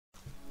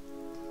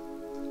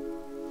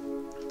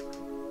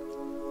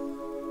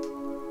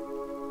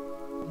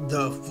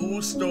the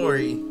full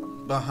story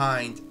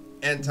behind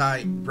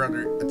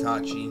anti-brother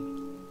Itachi,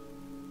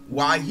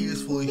 why he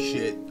is full of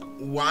shit,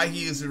 why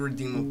he is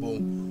irredeemable,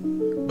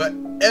 but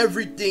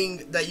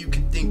everything that you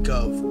can think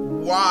of,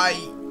 why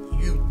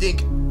you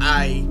think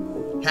I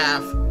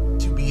have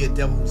to be a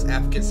devil's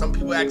advocate. Some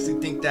people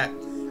actually think that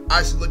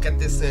I should look at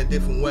this in a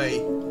different way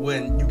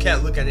when you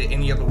can't look at it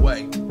any other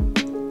way.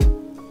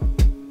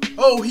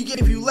 Oh, he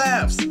gave you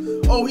laughs.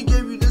 Oh, he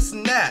gave you this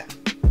and that.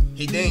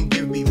 He didn't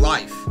give me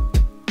life.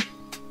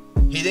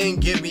 He didn't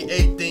give me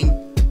anything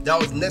that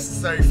was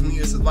necessary for me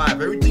to survive.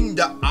 Everything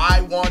that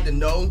I wanted to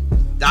know,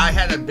 that I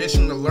had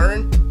ambition to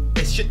learn,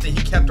 is shit that he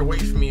kept away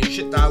from me and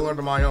shit that I learned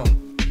on my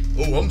own.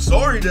 Oh, I'm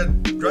sorry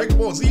that Dragon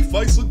Ball Z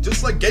fights look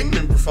just like gang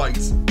member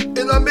fights.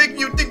 And I'm making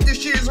you think this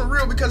shit isn't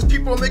real because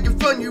people are making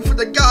fun of you for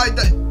the guy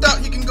that thought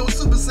he can go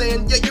Super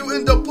Saiyan, yet you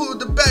end up pulling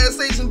the baddest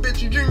Asian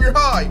bitch in junior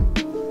high.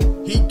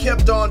 He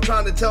kept on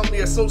trying to tell me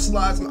to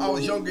socialize when I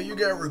was younger. You're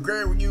gonna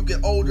regret when you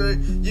get older.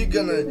 You're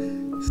gonna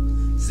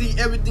see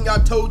everything I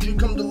told you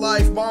come to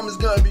life. Mom is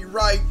gonna be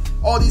right.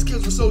 All these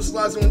kids were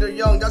socializing when they're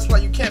young. That's why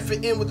you can't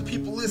fit in with the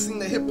people listening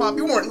to hip-hop.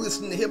 You weren't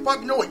listening to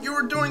hip-hop. You know what you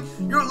were doing?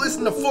 You were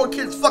listening to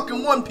 4Kids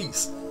fucking One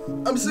Piece.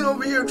 I'm sitting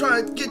over here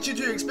trying to get you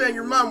to expand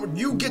your mind where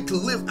you get to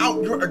live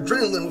out your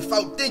adrenaline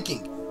without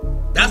thinking.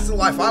 That's the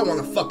life I want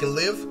to fucking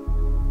live.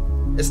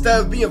 Instead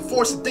of being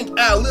forced to think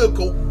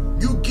analytical,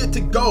 you get to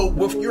go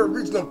with your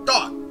original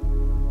thought.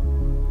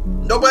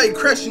 Nobody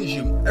questions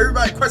you.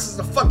 Everybody questions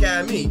the fuck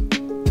out of me.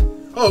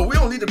 Oh, we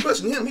don't need to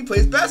question him. He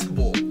plays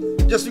basketball.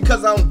 Just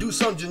because I don't do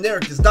something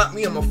generic does not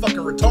mean I'm a fucking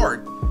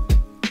retard.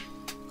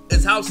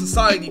 It's how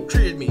society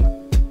treated me.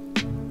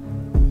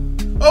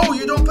 Oh,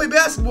 you don't play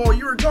basketball,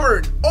 you're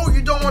retarded. Oh,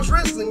 you don't watch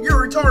wrestling,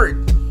 you're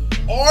retarded.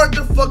 All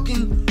the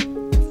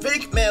fucking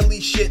fake manly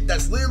shit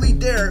that's literally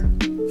there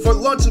for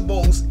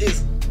Lunchables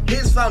is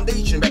his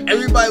foundation, but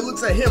everybody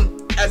looks at him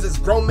as this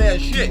grown man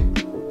shit.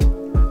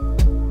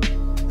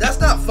 That's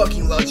not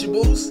fucking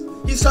Lunchables.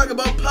 He's talking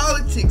about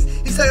politics.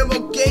 He's talking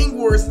about gang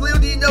wars. Little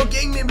do you know,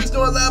 gang members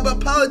know a lot about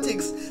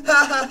politics.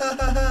 Ha ha ha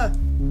ha ha.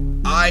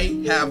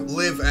 I have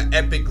lived an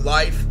epic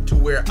life to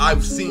where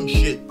I've seen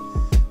shit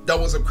that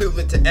was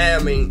equivalent to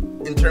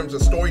anime in terms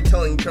of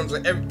storytelling, in terms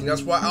of everything.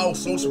 That's why I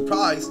was so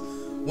surprised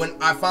when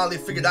I finally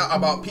figured out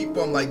about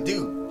people. I'm like,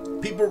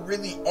 dude, people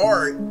really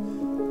are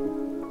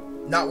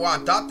not what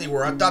I thought they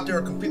were. I thought they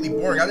were completely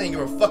boring. I didn't give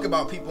a fuck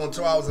about people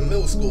until I was in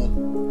middle school.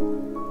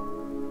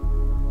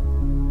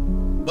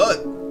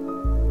 But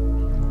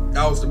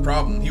that was the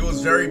problem. He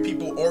was very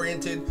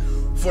people-oriented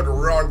for the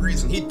wrong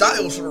reason. He thought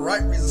it was for the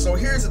right reason. So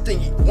here's the thing.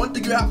 One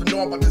thing you have to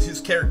know about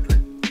his character.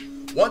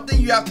 One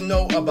thing you have to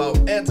know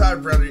about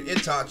anti-brother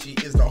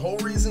Itachi is the whole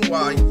reason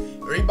why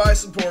everybody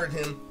supported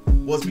him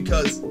was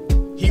because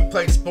he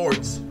played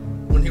sports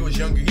when he was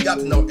younger. He got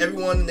to know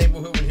everyone in the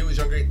neighborhood when he was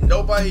younger.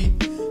 Nobody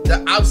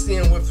that I've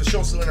seen with the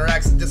social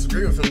interactions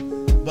disagree with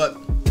him. But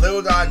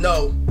little did I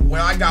know,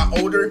 when I got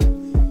older,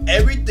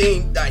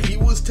 everything that he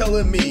was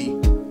telling me,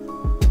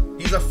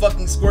 he's a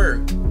fucking square.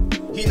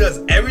 He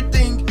does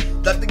everything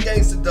that the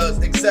gangster does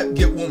except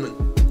get women.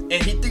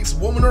 And he thinks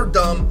women are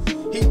dumb.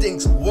 He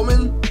thinks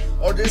women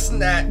are this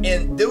and that.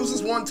 And there was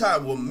this one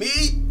time with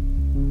me,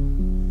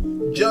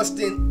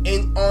 Justin,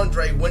 and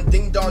Andre went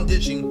ding dong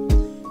ditching.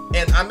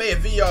 And I made a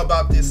video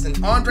about this.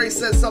 And Andre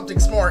said something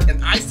smart.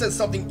 And I said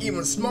something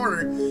even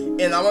smarter.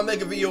 And I'm going to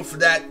make a video for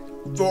that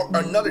for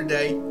another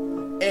day.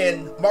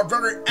 And my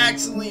brother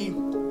actually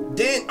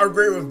didn't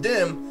agree with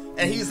them.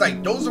 And he's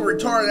like, those are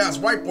retarded ass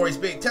white boys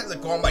being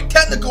technical. I'm like,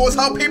 technical is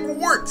how paper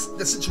works.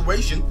 The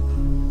situation.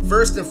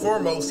 First and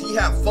foremost, he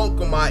had funk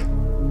with my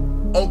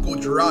Uncle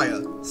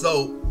Jiraiya.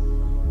 So,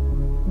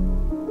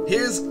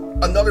 here's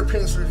another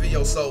premise for the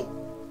video. So,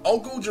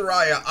 Uncle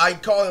Jiraiya, I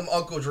call him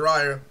Uncle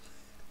Jiraiya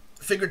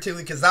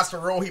figuratively because that's the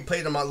role he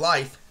played in my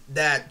life.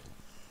 That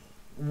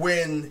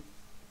when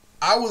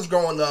I was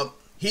growing up,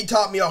 he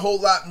taught me a whole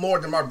lot more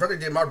than my brother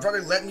did. My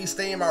brother let me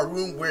stay in my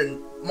room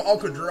when my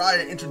Uncle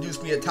Jiraiya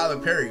introduced me to Tyler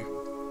Perry.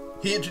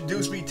 He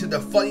introduced me to the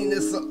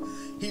funniness.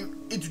 He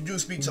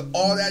introduced me to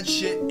all that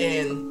shit,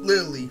 and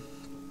literally,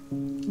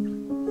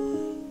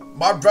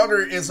 my brother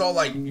is all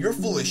like, you're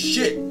full of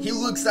shit. He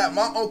looks at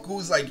my uncle,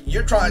 who's like,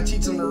 you're trying to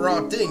teach him the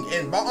wrong thing.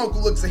 And my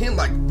uncle looks at him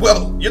like,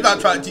 well, you're not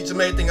trying to teach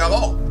him anything at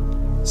all.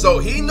 So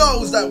he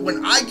knows that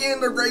when I get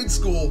into grade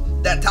school,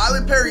 that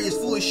Tyler Perry is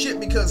full of shit,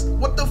 because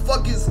what the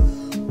fuck is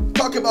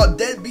talking about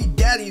deadbeat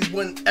daddies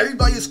when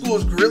everybody in school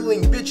is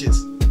grilling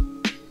bitches?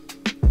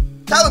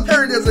 Tyler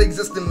Perry doesn't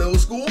exist in middle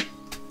school.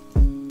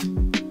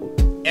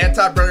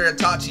 Anti-brother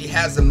Itachi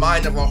has the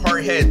mind of a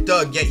hard-headed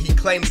thug, yet he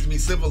claims to be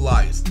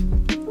civilized.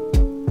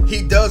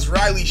 He does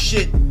Riley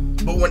shit,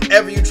 but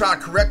whenever you try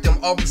to correct him,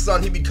 all of a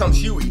sudden he becomes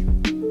Huey.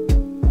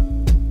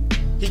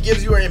 He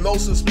gives you an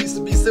emotional speech to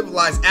be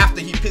civilized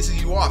after he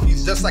pisses you off.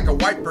 He's just like a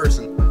white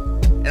person.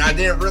 And I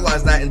didn't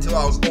realize that until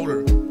I was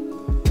older.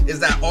 Is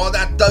that all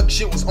that thug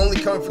shit was only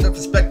coming from the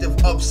perspective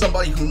of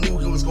somebody who knew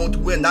he was going to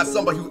win, not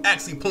somebody who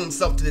actually put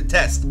himself to the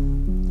test.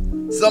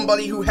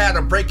 Somebody who had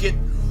to break it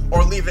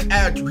or leave an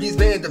attitude. He's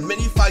been into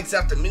many fights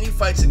after many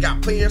fights and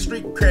got plenty of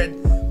street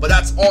cred, but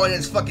that's all in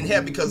his fucking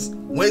head because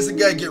when's it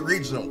gonna get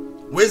regional?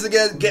 When's it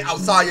gonna get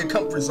outside your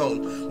comfort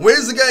zone?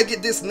 When's it gonna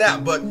get this and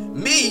that? But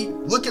me,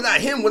 looking at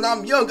him when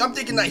I'm young, I'm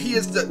thinking that he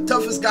is the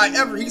toughest guy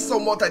ever. He's so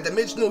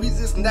multi-dimensional, he's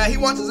this and that. He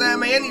watches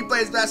anime and he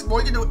plays basketball.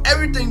 He can do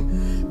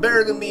everything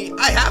better than me.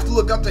 I have to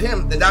look up to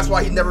him, and that's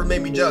why he never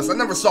made me jealous. I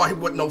never saw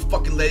him with no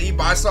fucking lady,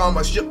 but I saw him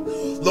a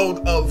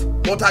shitload of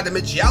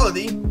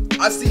multi-dimensionality.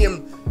 I see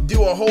him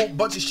do a whole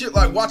bunch of shit,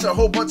 like watch a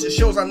whole bunch of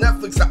shows on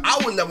Netflix that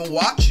I would never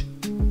watch.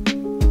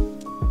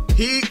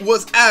 He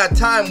was at a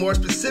time where a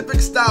specific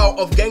style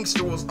of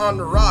gangster was on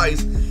the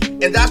rise,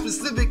 and that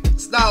specific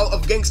style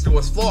of gangster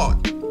was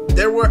flawed.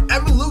 There were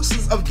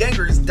evolutions of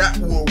gangsters that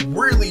were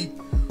really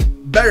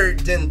better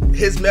than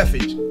his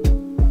method.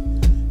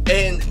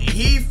 And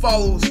he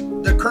follows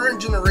the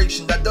current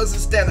generation that doesn't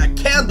stand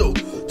a candle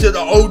to the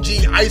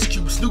OG Ice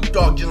Cube Snoop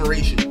Dogg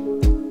generation,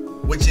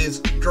 which is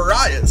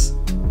Garaya's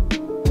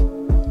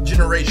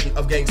generation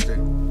of gangster.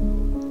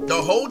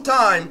 The whole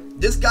time,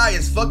 this guy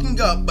is fucking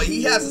up, but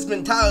he has this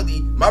mentality.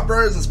 My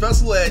brother's in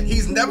special ed.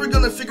 He's never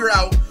gonna figure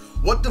out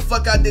what the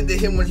fuck I did to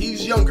him when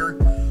he's younger.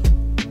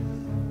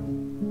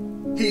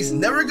 He's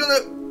never gonna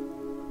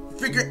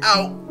figure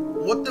out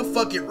what the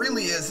fuck it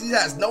really is. He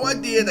has no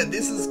idea that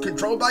this is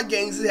controlled by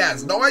gangs. He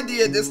has no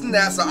idea this and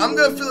that. So I'm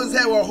gonna fill his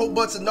head with a whole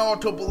bunch of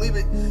Naruto believe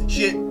it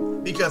shit,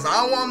 because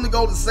I don't want him to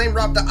go the same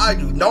route that I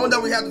do. Knowing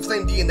that we have the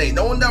same DNA,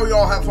 knowing that we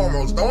all have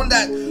hormones, knowing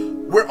that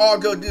we're all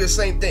gonna do the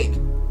same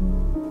thing.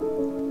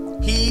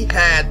 He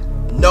had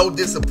no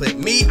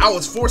discipline. Me, I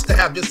was forced to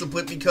have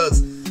discipline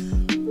because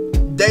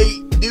they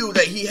knew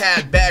that he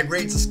had bad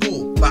grades in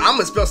school. But I'm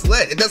in special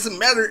ed. It doesn't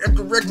matter if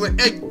the regular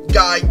ed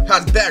guy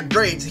has bad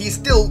grades. He's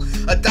still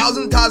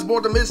 1,000 times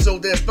more dimensional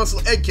than a special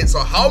ed kid.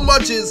 So how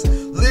much is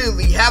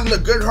literally having a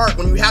good heart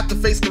when you have to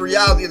face the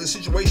reality of the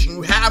situation?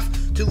 You have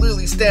to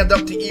literally stand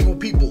up to evil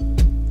people.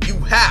 You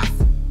have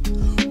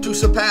to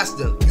surpass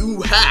them.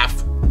 You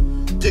have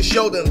to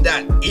show them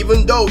that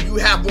even though you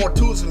have more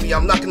tools than me,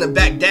 I'm not gonna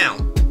back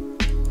down.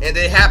 And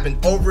it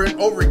happened over and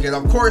over again.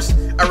 Of course,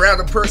 a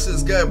random person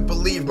is gonna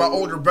believe my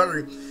older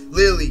brother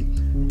literally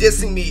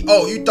dissing me.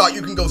 Oh, you thought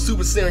you can go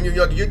Super Saiyan when you're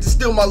younger. You're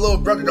still my little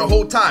brother the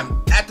whole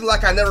time, acting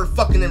like I never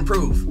fucking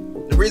improved.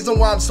 The reason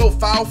why I'm so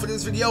foul for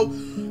this video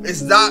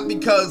is not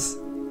because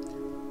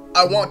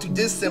I want to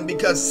diss him,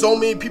 because so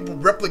many people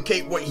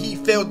replicate what he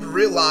failed to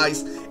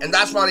realize, and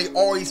that's why they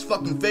always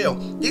fucking fail.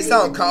 They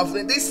sound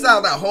confident, they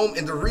sound at home,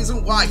 and the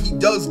reason why he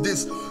does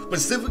this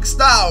specific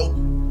style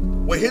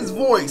with his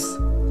voice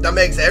that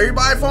makes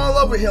everybody fall in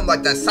love with him,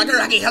 like that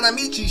Sakuragi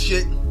Hanamichi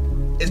shit,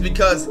 is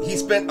because he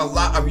spent a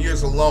lot of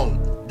years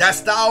alone. That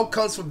style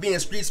comes from being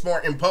street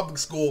smart in public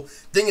school,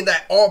 thinking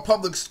that all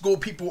public school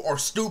people are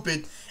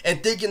stupid,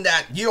 and thinking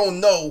that you don't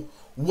know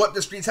what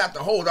the streets have to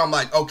hold. I'm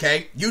like,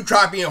 okay, you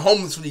try being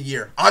homeless for the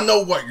year. I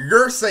know what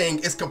you're saying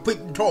is complete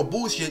total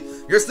bullshit.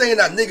 You're saying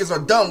that niggas are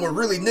dumb when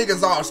really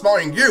niggas are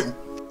smarter than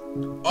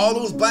you. All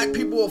those black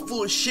people are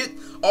full of shit.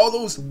 All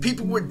those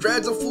people with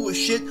dreads are full of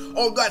shit.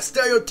 All that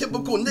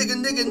stereotypical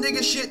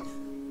nigga shit.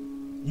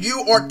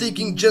 You are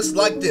thinking just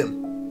like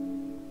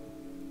them.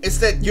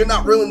 Instead, you're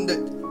not willing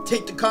to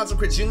take the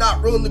consequence. You're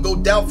not willing to go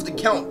down for the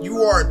count.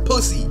 You are a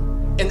pussy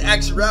in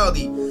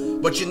actuality,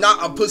 but you're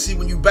not a pussy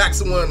when you back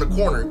someone in the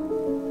corner.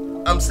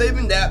 I'm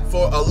saving that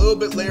for a little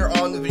bit later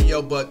on in the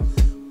video, but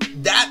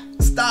that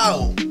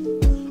style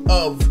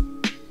of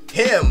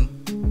him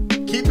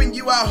keeping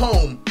you at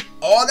home,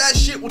 all that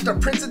shit with the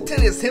Prince of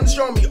Tennis, him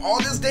showing me all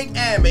this dang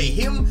anime,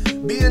 him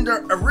being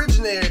the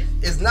originator,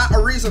 is not a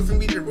reason for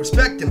me to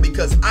respect him,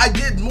 because I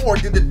did more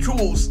than the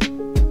tools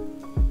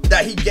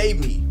that he gave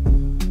me.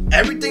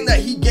 Everything that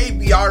he gave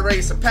me I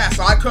already surpassed,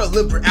 so I could have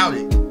lived without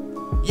it.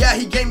 Yeah,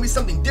 he gave me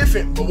something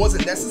different, but was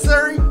it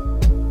necessary?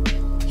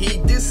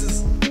 He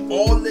disses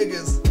all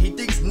niggas. He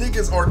thinks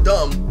niggas are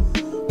dumb,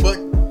 but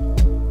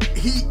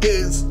he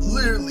is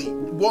literally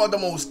one of the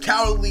most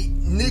cowardly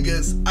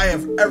niggas I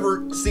have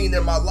ever seen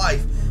in my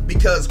life,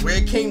 because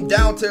when it came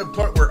down to the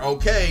point where,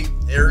 okay,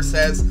 Eris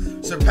has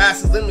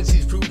surpassed his limits,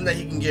 he's proven that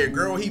he can get a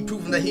girl, he's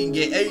proven that he can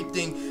get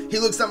anything. He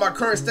looks at my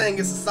current standing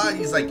in society,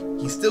 he's like,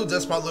 he's still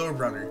just my little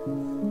brother.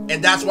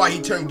 And that's why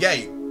he turned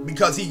gay,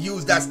 because he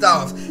used that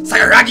style of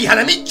Sakuragi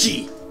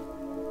Hanamichi.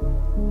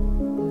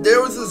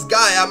 There was this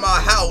guy at my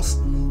house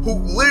who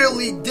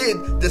literally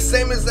did the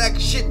same exact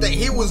shit that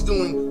he was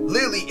doing,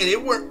 literally, and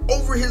it went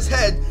over his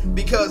head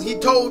because he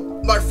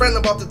told my friend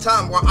about the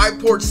time where I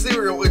poured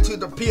cereal into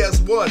the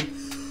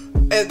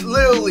PS1, and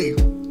literally,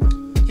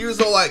 he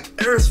was all like,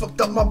 Eris fucked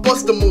up my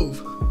Buster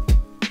move.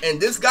 And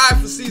this guy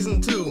for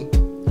season 2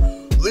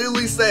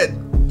 literally said,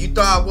 you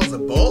thought I was a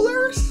bowler?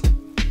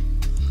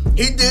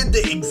 He did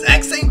the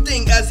exact same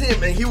thing as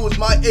him, and he was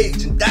my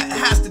age, and that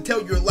has to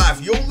tell your life.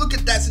 You'll look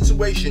at that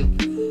situation.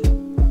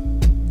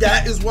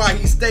 That is why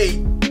he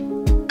stayed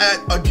at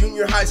a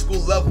junior high school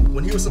level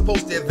when he was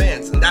supposed to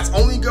advance, and that's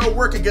only gonna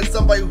work against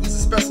somebody who's a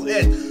special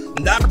ed,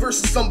 not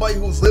versus somebody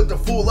who's lived a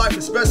full life,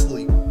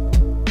 especially.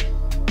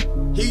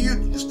 He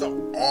used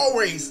to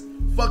always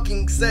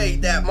fucking say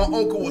that my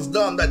uncle was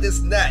dumb, that this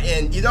and that.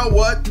 And you know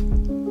what?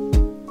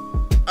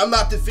 I'm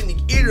not defending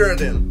either of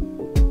them.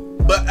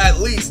 But at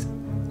least,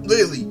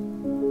 literally,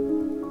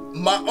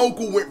 my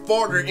uncle went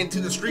farther into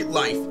the street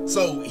life.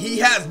 So he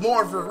has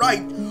more of a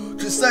right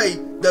to say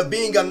that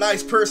being a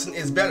nice person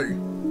is better.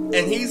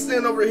 And he's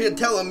sitting over here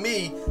telling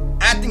me,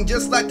 acting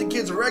just like the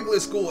kids at regular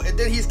school, and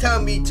then he's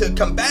telling me to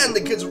combat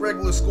the kids at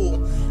regular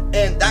school.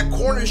 And that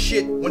corner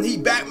shit, when he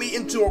backed me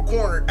into a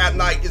corner at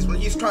night, is when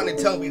he's trying to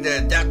tell me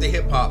to adapt to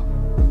hip-hop.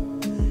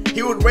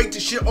 He would wait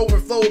till shit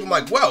overflowed. I'm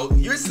like, well,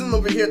 you're sitting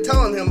over here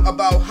telling him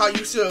about how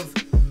you should have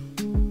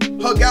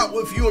hung out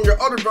with you and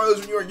your other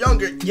brothers when you were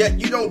younger, yet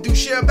you don't do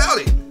shit about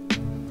it.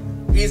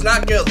 He's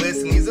not gonna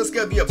listen. He's just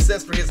gonna be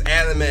obsessed with his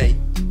anime.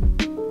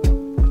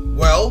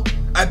 Well,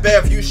 I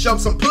bet if you shoved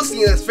some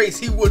pussy in his face,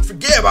 he would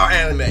forget about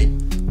anime.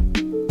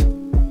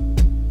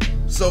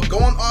 So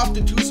going off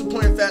the two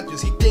supporting factors,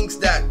 he thinks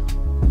that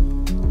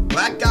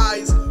black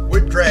guys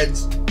with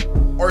dreads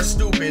are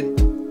stupid,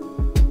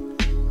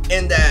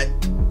 and that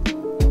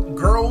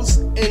girls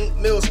in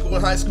middle school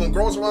and high school and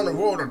girls around the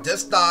world are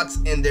just thoughts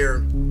and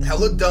they're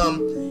hella dumb.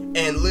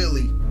 And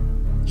literally,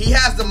 he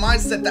has the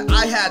mindset that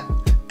I had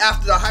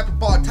after the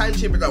hyperbolic time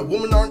chamber, that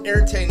women aren't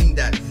entertaining,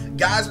 that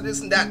guys are this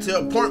and that, to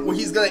a point where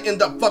he's gonna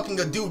end up fucking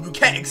a dude. You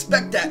can't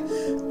expect that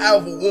out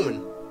of a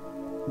woman.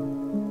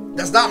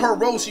 That's not her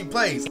role she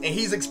plays, and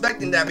he's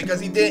expecting that because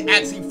he didn't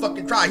actually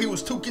fucking try. He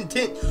was too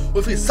content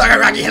with his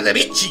Sagaraki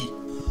Hanabichi.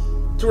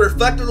 To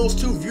reflect on those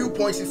two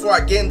viewpoints before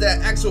I get into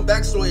that actual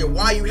backstory of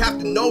why you have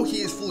to know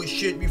he is full of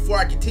shit before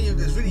I continue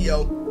this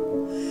video,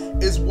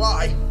 is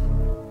why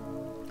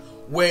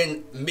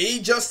when me,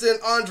 Justin, and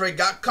Andre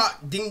got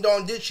caught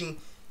ding-dong ditching,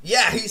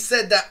 yeah, he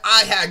said that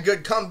I had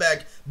good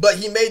comeback, but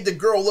he made the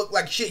girl look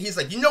like shit. He's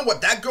like, you know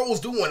what that girl was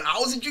doing when I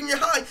was in junior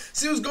high?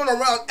 She was going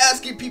around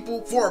asking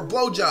people for a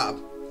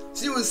blowjob.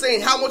 She was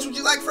saying, how much would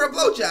you like for a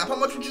blowjob? How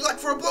much would you like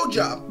for a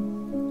blowjob?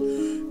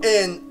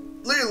 And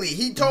literally,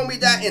 he told me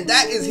that, and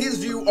that is his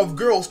view of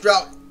girls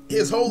throughout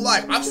his whole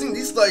life. I've seen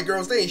these slutty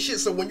girls, they ain't shit.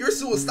 So when you're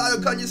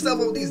suicidal, cutting yourself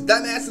over these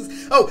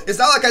dumbasses, oh, it's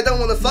not like I don't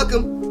want to fuck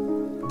them.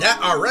 That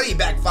already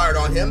backfired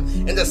on him.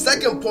 And the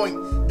second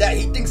point, that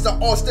he thinks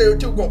that all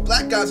stereotypical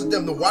black guys with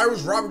them, the why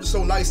was Robert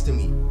so nice to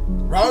me?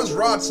 Why was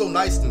Rod so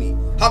nice to me?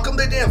 How come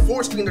they didn't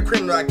force me into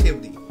criminal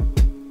activity?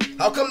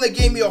 How come they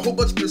gave me a whole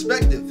bunch of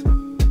perspective?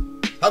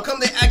 How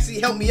come they actually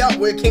helped me out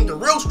when it came to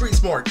real street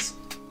smarts?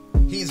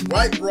 He's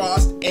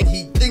white-rossed, and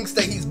he thinks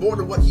that he's more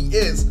than what he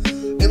is.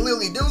 And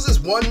literally, there was this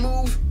one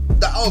move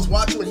that I was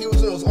watching when he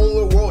was in his own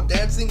little world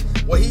dancing,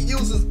 where he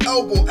used his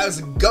elbow as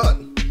a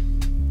gun.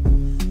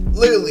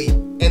 Literally.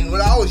 And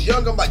when I was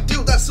young, I'm like,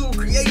 dude, that's super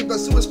creative,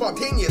 that's super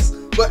spontaneous.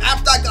 But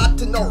after I got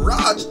to know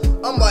Raj,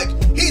 I'm like,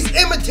 he's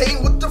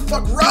imitating what the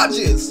fuck Raj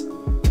is.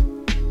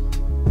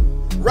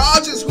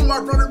 Raj is who my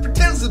brother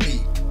pretends to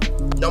be.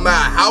 No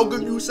matter how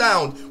good you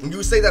sound, when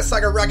you say that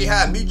Sagaraki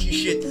Hanabichi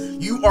shit,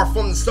 you are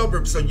from the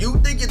suburbs. So you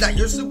thinking that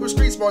you're super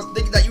street smart,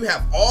 thinking that you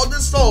have all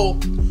this soul,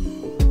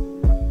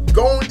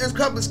 going to this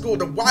public school,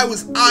 then why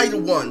was I the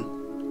one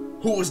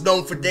who was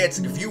known for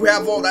dancing? If you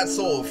have all that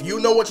soul, if you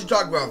know what you're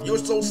talking about, if you're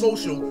so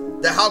social,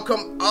 then how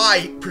come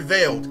I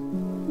prevailed?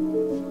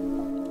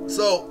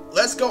 So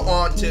let's go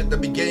on to the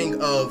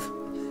beginning of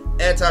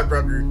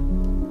Anti-Brother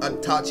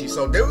Itachi.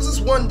 So there was this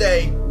one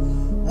day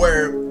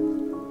where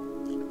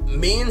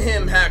me and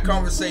him had a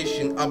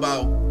conversation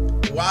about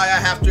why I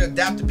have to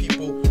adapt to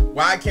people,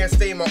 why I can't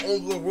stay in my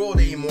own little world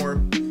anymore.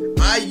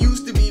 I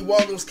used to be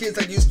one of those kids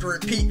that used to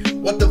repeat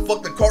what the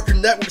fuck the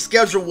Cartoon Network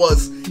schedule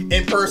was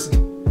in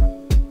person.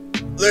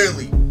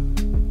 Literally.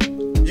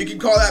 You can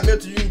call that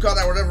mental, you can call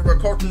that whatever, but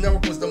Cartoon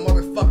Network was the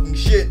motherfucking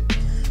shit.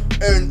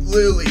 And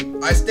literally,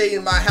 I stayed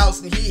in my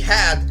house and he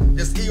had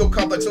this ego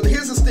complex. So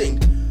here's this thing.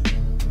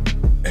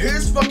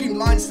 His fucking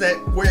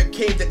mindset where it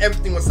came to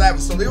everything was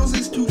savage. So there was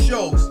these two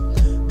shows.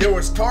 There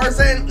was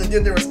Tarzan and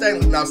then there was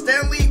Stanley. Now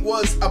Stanley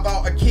was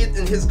about a kid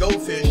and his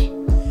goldfish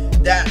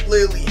that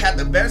literally had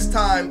the best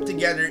time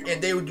together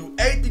and they would do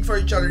anything for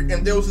each other.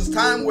 And there was this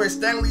time where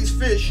Stanley's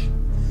fish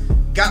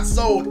got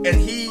sold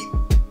and he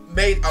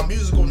made a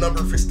musical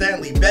number for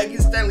Stanley, begging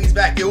Stanley's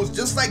back. It was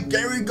just like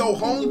Gary Go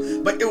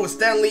Home, but it was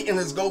Stanley and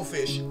his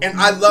goldfish. And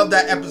I love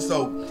that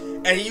episode.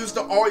 And he used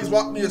to always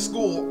walk me to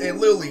school and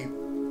literally,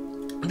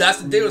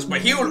 that's the difference. But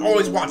he would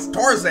always watch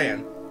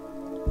Tarzan.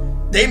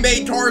 They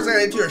made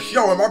Tarzan into a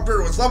show and my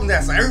brother was loving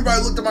that. So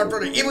everybody looked at my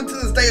brother, even to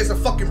this day, as a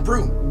fucking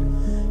brute.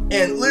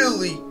 And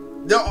literally,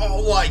 they're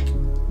all like,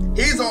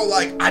 he's all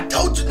like, I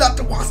told you not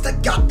to watch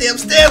that goddamn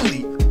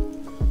Stanley.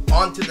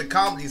 On to the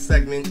comedy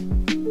segment.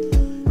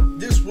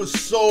 This was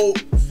so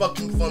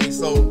fucking funny.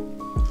 So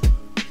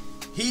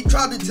he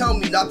tried to tell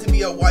me not to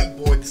be a white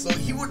boy. So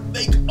he would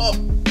make up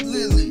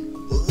literally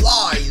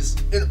lies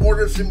in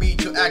order for me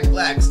to act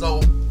black.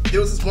 So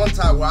there was this one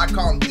time where I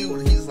called him dude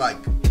and he's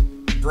like,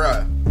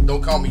 bruh,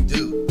 don't call me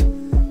dude.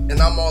 And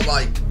I'm all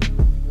like,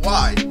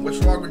 why? What's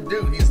wrong with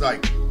dude? He's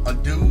like, a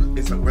dude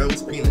is a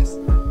whale's penis.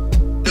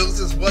 There was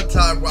this one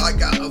time where I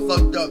got a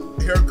fucked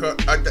up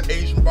haircut at the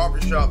Asian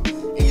barbershop.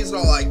 And he's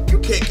all like, you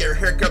can't get a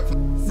haircut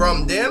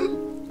from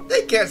them?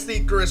 They can't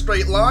see through a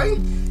straight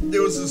line.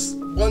 There was this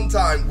one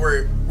time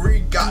where we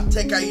got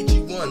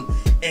Tekaichi 1,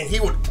 and he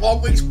would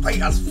always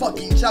play as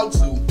fucking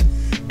Chaozu.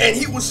 And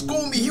he would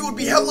school me, he would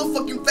be hella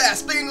fucking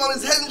fast, spinning on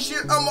his head and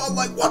shit. I'm all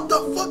like, what the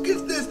fuck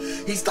is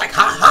this? He's like,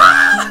 ha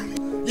ha!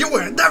 You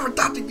would have never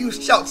thought to use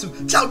Chaozu.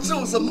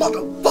 Chaozu is a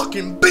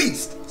motherfucking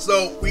beast!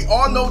 So, we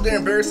all know the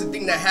embarrassing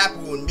thing that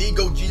happened with me,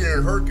 Gogeta,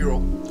 and her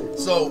girl.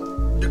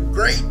 So, the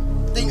great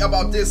thing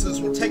about this is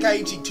when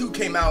Tekaichi 2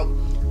 came out,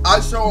 I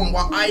show him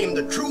why I am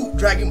the true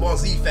Dragon Ball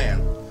Z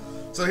fan.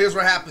 So here's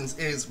what happens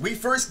is, we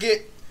first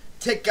get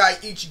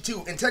Tekaichi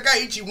 2, and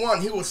Tekaichi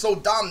 1, he was so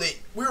dominant,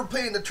 we were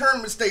playing the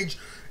tournament stage,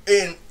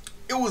 and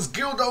it was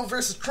Gildo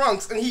versus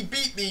Trunks, and he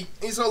beat me,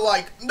 and he's so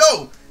like,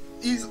 no,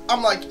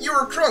 I'm like,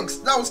 you're Trunks,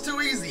 that was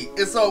too easy,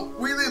 and so,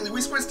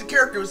 we switched the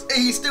characters,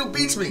 and he still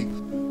beats me,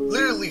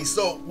 literally.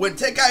 So, when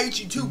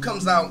Tekaichi 2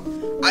 comes out,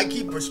 I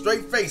keep a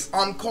straight face,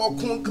 I'm called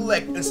Cool and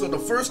Collect, and so the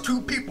first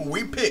two people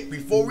we pick,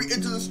 before we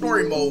enter the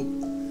story mode,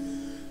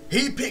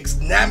 he picks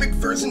Namek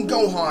versus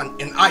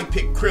Gohan, and I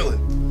pick Krillin,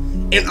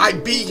 and I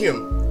beat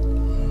him.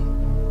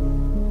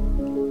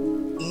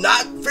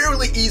 Not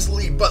fairly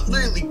easily, but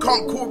literally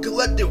Concord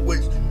Collective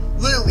was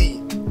literally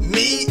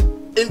me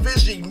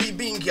envisioning me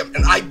being him,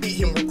 and I beat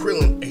him with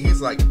Krillin, and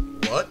he's like,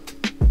 what?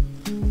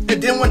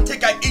 And then when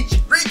Tekaichi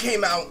 3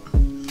 came out,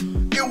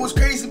 it was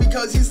crazy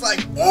because he's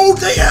like, oh,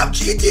 they have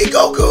GT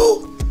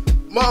Goku!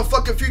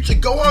 Motherfucking Future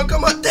Gohan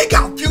come out, they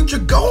got Future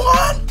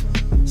Gohan?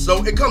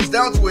 So it comes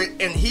down to it,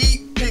 and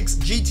he picks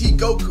GT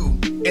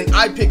Goku, and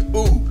I pick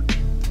Oob.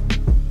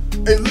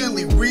 And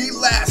literally, we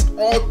last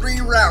all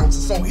 3 rounds.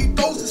 So he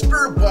throws the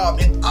Spirit Bomb,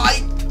 and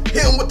I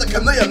hit him with the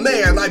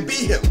Kamehameha, and I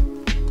beat him.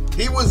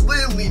 He was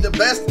literally the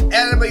best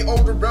anime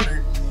older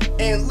brother.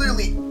 And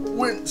literally,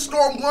 when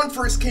Storm 1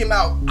 first came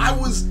out, I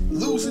was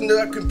losing to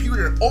that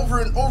computer over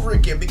and over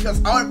again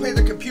because I would play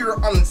the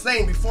computer on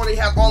Insane before they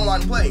had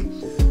online play.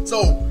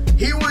 So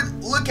he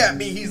would look at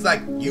me, he's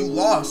like, you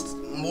lost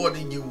more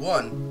than you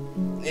won.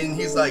 And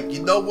he's like,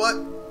 you know what?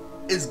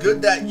 It's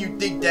good that you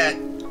think that.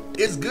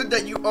 It's good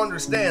that you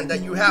understand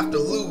that you have to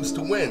lose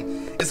to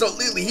win. And so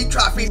literally he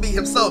tried to beat me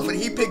himself, and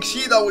he picked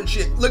Shido and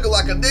shit, looking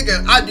like a nigga,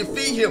 and I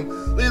defeat him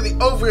literally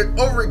over and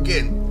over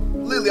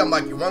again. Literally, I'm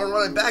like, you wanna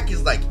run it back?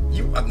 He's like,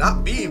 you are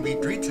not beating me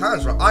 3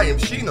 times, or I am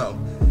Shino.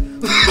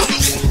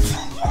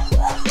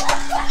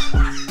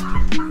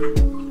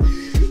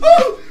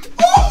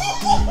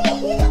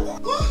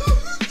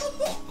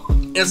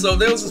 And so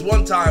there was this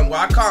one time where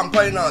I caught him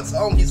playing on his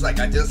own. He's like,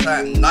 I just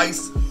had a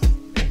nice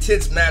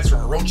intense match for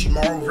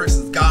Orochimaru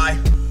versus Guy.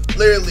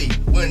 Literally,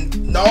 when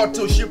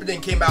Naruto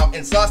Shippuden came out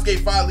and Sasuke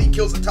finally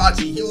kills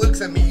Itachi, he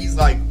looks at me, he's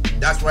like,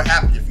 that's what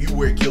happened if you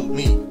would have killed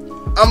me.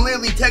 I'm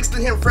literally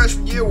texting him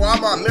freshman year while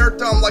I'm on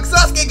marathon. I'm like,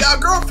 Sasuke got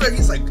a girlfriend.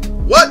 He's like,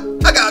 what?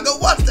 I gotta go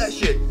watch that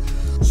shit.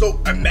 So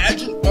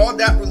imagine all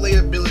that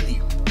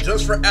relatability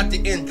just for at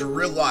the end to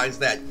realize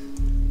that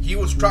he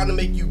was trying to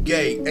make you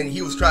gay, and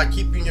he was trying to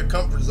keep you in your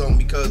comfort zone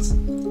because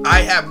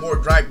I have more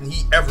drive than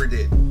he ever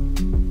did.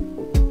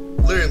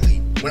 Literally,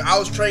 when I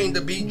was trained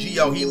to be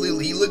Geo, he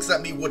looks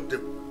at me with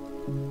the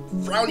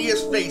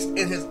frowniest face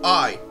in his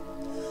eye,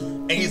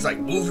 and he's like,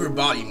 move your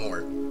body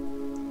more.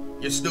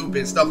 You're stupid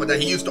and stuff like that.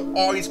 He used to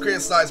always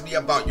criticize me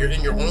about, you're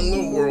in your own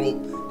little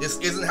world. This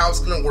isn't how it's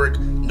gonna work.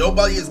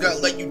 Nobody is gonna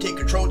let you take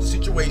control of the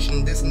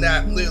situation. This and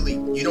that. Literally,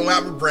 you don't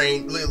have a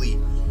brain. Literally,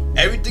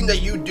 everything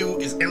that you do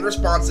is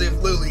irresponsive.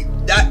 Literally,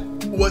 that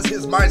was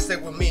his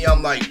mindset with me.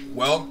 I'm like,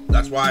 well,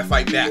 that's why I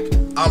fight back.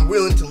 I'm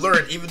willing to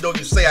learn, even though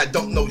you say I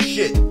don't know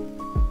shit.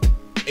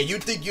 And you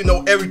think you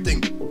know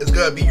everything, it's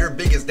gonna be your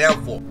biggest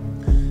downfall.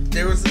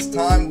 There was this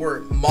time where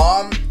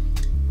Mom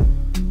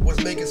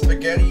was making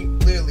spaghetti,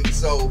 literally,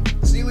 so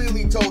she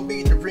literally told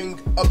me to bring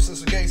up some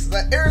spaghetti. She's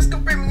like, Eris, go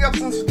bring me up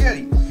some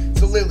spaghetti.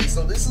 So literally,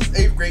 so this is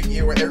 8th grade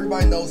year where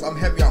everybody knows I'm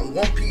heavy on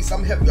One Piece,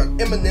 I'm heavy on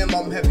Eminem,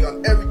 I'm heavy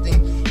on everything.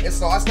 And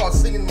so I started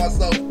singing to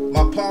myself,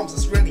 my palms are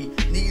sweaty,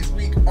 knees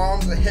weak,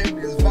 arms are heavy,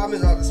 there's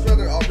vomit on the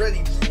sweater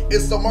already.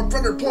 And so my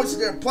brother points to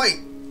their plate.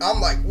 I'm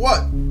like,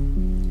 what?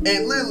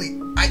 And literally,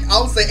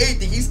 I would say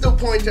anything, he's still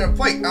pointing to the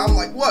plate. And I'm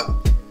like, what?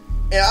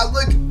 And I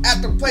look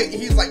at the plate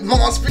and he's like,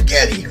 Mom,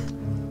 spaghetti.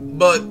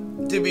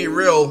 But to be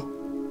real,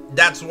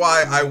 that's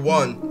why I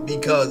won,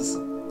 because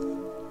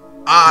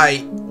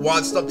I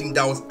watched something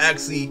that was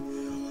actually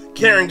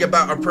caring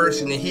about a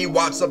person, and he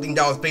watched something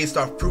that was based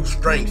off proof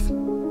strength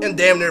and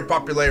damn near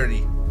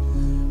popularity.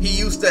 He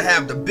used to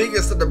have the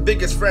biggest of the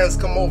biggest friends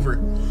come over,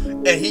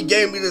 and he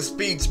gave me this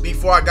speech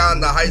before I got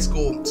into high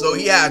school. So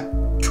he had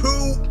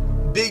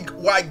 2 big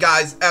white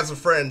guys as a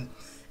friend,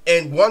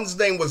 and one's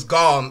name was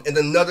Gom and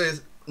another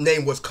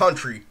name was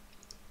Country.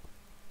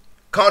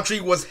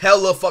 Country was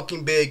hella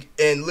fucking big,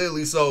 and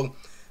literally, so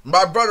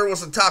my brother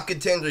was a top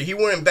contender. He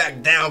wouldn't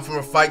back down from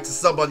a fight to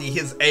somebody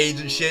his age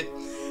and shit.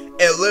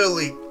 And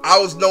literally, I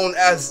was known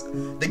as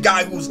the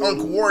guy who was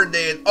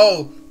uncoordinated.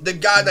 Oh, the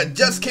guy that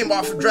just came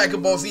off of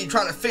Dragon Ball Z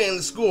trying to fit in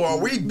the school. Or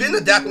we've been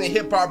adapting to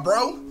hip hop,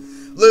 bro.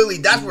 Literally,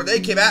 that's where they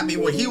came at me,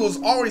 where he was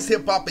always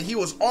hip hop and he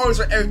was always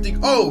for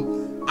everything.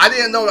 Oh, I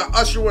didn't know that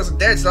Usher was a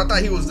dancer. I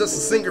thought he was just a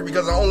singer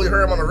because I only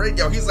heard him on the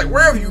radio. He's like,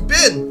 where have you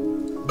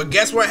been? But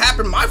guess what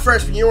happened my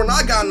freshman year when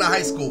I got into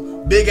high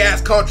school? Big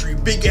ass country,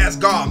 big ass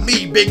God,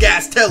 me, big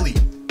ass Telly,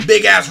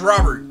 big ass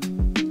Robert,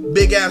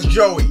 big ass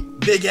Joey,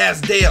 big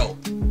ass Dale.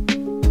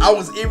 I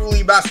was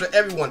evenly matched for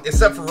everyone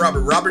except for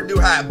Robert. Robert knew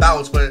how to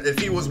balance, but if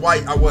he was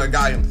white, I would have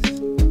got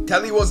him.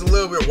 Telly was a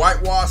little bit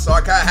whitewashed, so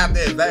I kind of have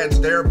the advantage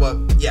there, but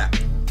yeah.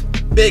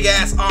 Big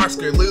ass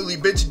Oscar, literally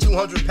benching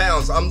 200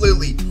 pounds. I'm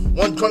literally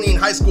 120 in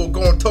high school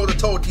going toe to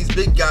toe with these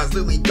big guys,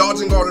 literally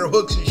dodging all their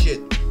hooks and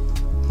shit.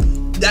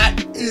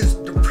 That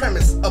is the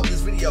premise of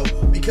this video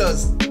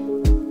because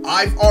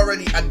I've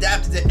already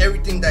adapted to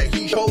everything that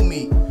he showed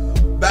me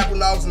back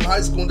when I was in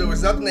high school, and there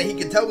was nothing that he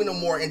could tell me no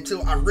more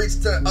until I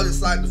reached to the other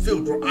side of the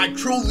field where I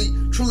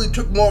truly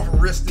took more of a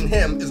risk than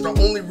him. Is the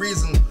only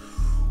reason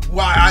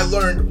why I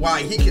learned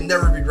why he can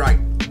never be right.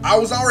 I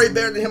was already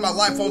better than him in my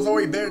life. I was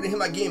already better than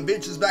him at getting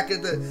bitches back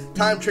at the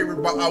time trader,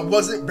 but I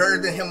wasn't better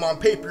than him on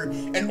paper.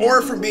 In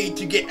order for me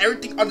to get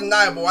everything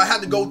undeniable, I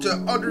had to go to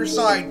the other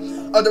side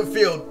of the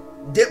field,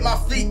 dip my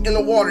feet in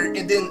the water,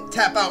 and then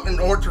tap out in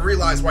order to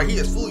realize why he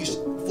is full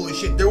of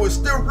shit. There was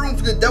still room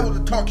for the devil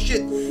to talk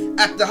shit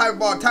at the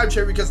hyperbolic time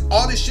trader because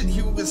all this shit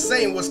he was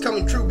saying was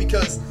coming true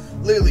because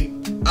literally,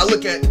 I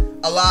look at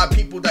a lot of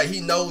people that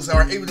he knows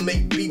are able to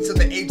make beats at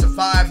the age of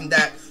 5 and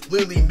that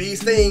literally me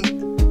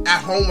staying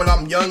at home when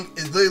I'm young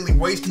is literally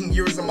wasting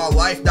years of my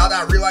life. Now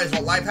that I realize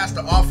what life has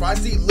to offer, I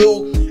see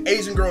little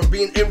Asian girls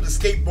being able to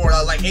skateboard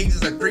at like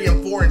ages of 3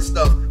 and 4 and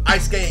stuff,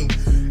 ice skating,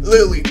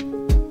 literally.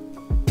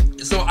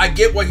 So I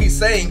get what he's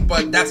saying,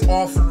 but that's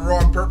all for the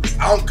wrong purpose.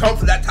 I don't come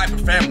from that type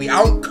of family.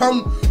 I don't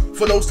come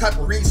for those type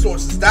of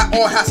resources. That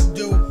all has to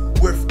do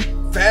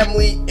with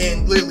family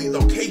and literally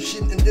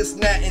location and this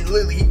and that. And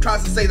literally he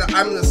tries to say that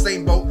I'm in the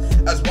same boat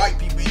as white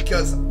people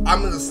because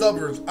I'm in the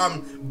suburbs.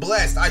 I'm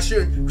blessed. I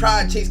should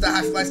try to chase that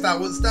high lifestyle.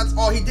 That's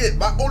all he did.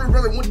 My older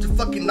brother went to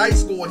fucking night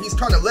school and he's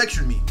trying to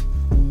lecture me.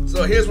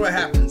 So here's what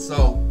happened.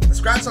 So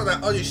scratch on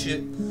that other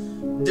shit.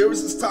 There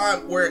was this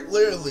time where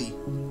literally,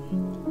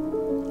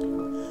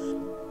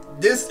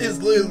 this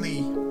is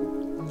literally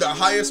the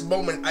highest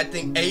moment I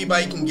think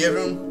anybody can give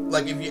him.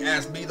 Like if you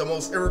ask me, the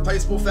most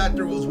irreplaceable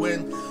factor was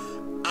when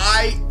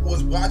I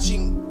was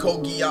watching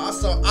Code Geass.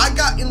 So I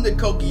got into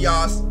Code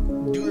Geass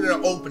due to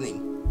the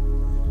opening.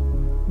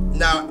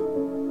 Now,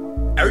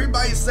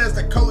 everybody says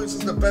that Colors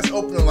is the best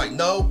opening. Like,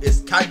 no, it's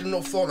Kaiju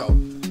no Photo.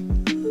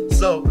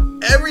 So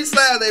every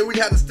Saturday we'd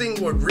have this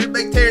thing where we'd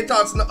make tater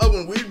tots in the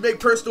oven, we'd make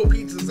personal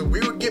pizzas, and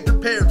we would get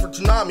prepared for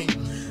Tsunami.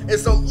 And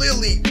so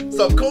literally,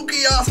 so Code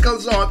Geass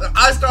comes on, and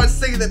I start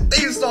singing the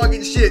theme song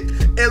and shit.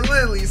 And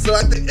literally, so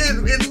at the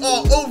end, it's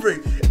all over.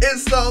 And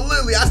so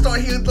literally, I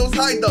start hearing those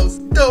high notes.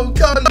 Don't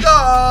come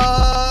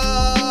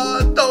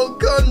down, don't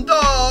come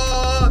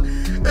down.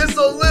 And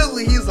so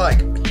literally, he's like,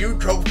 you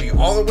drove me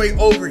all the way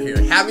over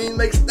here, having me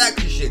make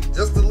snacks and shit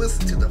just to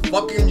listen to the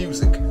fucking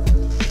music.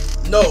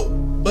 No,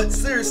 but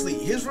seriously,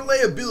 his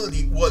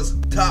relatability was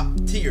top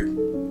tier.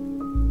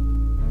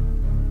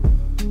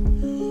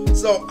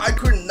 So I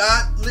could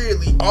not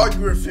literally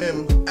argue with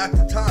him at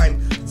the time.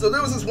 So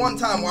there was this one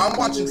time where I'm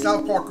watching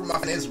South Park with my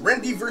friends,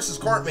 Randy versus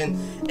Cartman,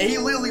 and he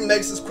literally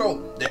makes this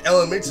quote: the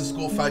elementary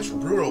school fights were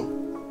brutal.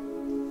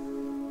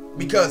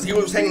 Because he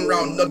was hanging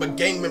around nothing but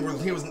gang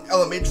members, he was in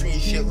elementary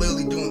and shit,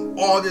 literally doing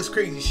all this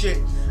crazy shit.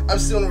 I'm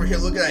sitting over here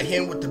looking at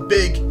him with the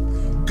big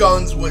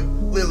guns with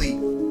literally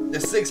the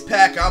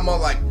 6-pack. I'm all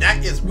like,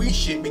 that is weak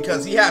shit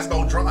because he has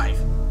no drive.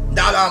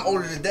 Now that I'm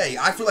older today,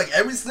 I feel like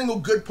every single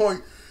good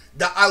point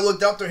that I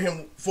looked up to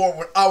him for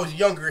when I was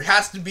younger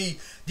has to be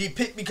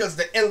depicted because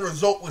the end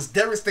result was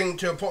devastating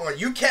to a point where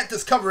you can't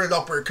just cover it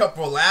up for a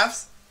couple of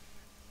laughs.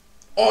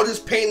 All this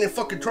pain and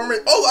fucking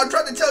torment. Oh, I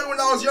tried to tell you when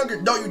I was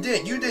younger. No, you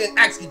didn't. You didn't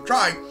actually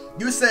try.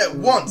 You said it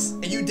once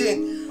and you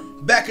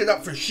didn't back it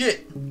up for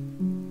shit.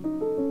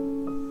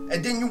 And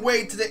then you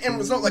wait to the end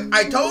result like,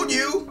 I told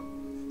you.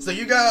 So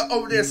you got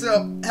over there instead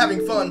of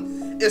having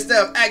fun,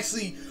 instead of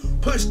actually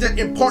push the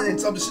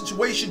importance of the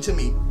situation to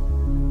me.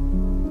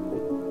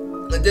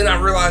 And then I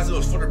realized it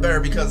was for the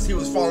better because he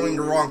was following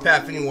the wrong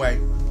path anyway.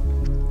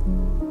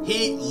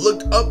 He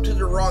looked up to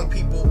the wrong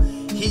people.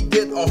 He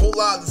did a whole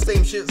lot of the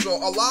same shit. So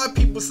a lot of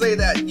people say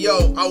that,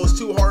 yo, I was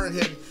too hard on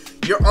him.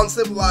 You're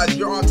uncivilized,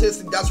 you're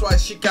autistic, that's why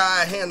shit got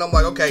out of hand. I'm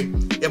like, okay,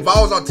 if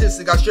I was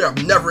autistic, I should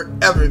have never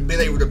ever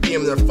been able to be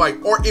in their fight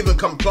or even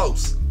come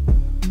close.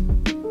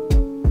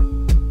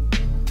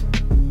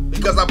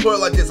 Because I put it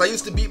like this, I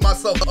used to beat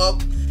myself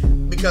up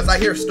because I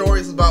hear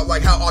stories about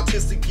like how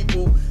autistic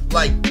people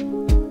like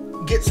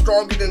get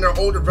stronger than their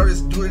older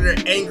brothers due to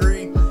their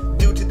angry,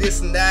 due to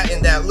this and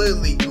that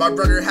literally my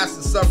brother has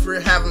to suffer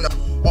having an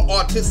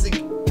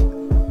autistic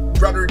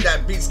brother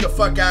that beats the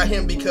fuck out of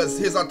him because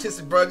his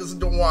autistic brother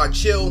doesn't want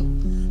to chill,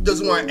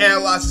 doesn't want to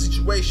analyze the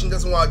situation,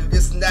 doesn't want to do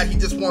this and that. He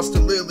just wants to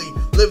literally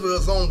live in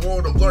his own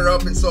world and blur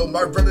up. And so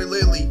my brother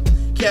literally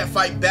can't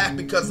fight back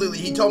because literally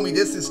he told me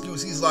this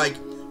excuse. He's like,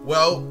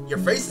 well, your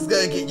face is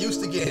gonna get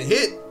used to getting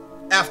hit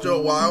after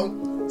a while,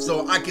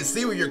 so I can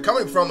see where you're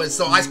coming from. And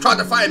so I tried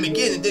to fight him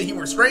again, and then he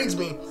restrains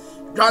me,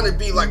 trying to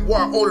be like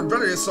what our older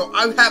brother is, so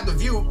I have the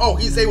view, oh,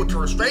 he's able to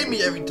restrain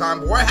me every time.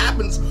 But what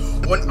happens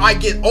when I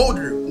get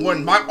older,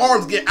 when my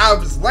arms get out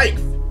of his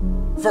length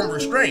from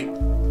restraint?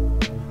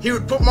 He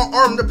would put my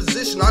arm in the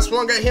position, I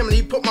swung at him, and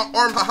he put my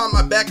arm behind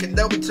my back and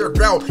nailed me to the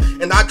ground,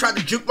 and I tried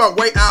to juke my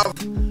way out of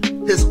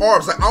his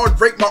arms. Like, I would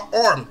break my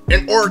arm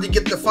in order to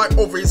get the fight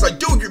over. He's like,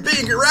 dude, you're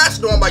being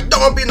irrational. I'm like, no,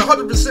 I'm being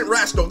 100%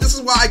 rational. This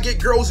is why I get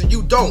girls and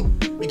you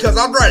don't, because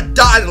I'd rather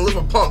die than live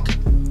a punk.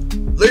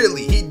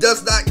 Literally, he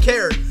does not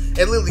care,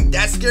 and literally,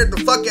 that scared the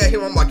fuck out of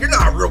him. I'm like, you're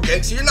not a real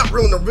gangster, you're not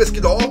willing to risk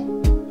it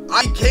all.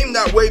 I came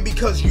that way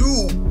because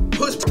you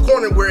pushed the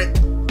corner where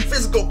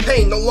physical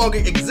pain no longer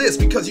exists,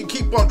 because you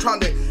keep on trying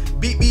to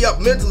beat me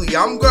up mentally.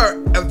 I'm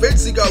gonna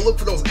eventually gotta look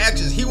for those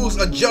actions. He was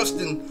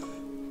adjusting.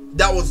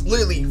 That was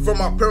literally for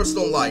my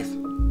personal life.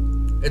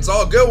 It's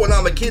all good when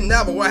I'm a kid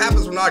now, but what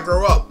happens when I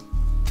grow up?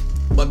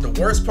 But the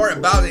worst part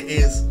about it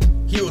is,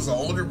 he was an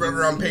older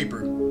brother on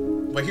paper,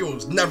 but he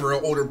was never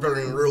an older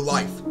brother in real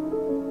life.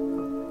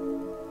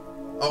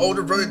 An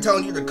older brother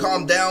telling you to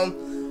calm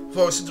down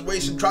for a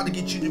situation, trying to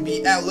get you to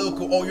be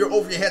analytical. Oh, you're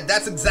over your head.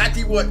 That's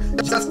exactly what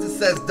justice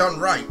says done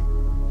right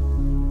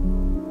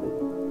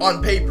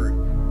on paper.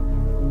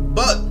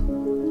 But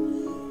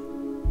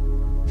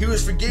he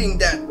was forgetting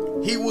that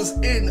he was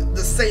in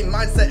the same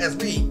mindset as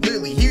me.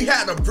 Literally, he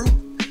had a brute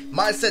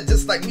mindset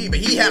just like me, but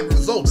he had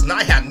results and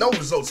I had no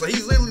results. So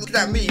he's literally looking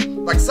at me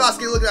like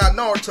Sasuke looking at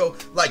Naruto,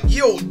 like,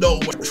 you don't know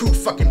what true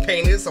fucking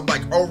pain is. I'm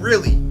like, oh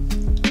really?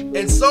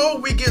 And so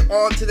we get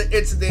on to the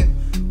incident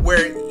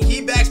where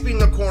he backs me in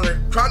the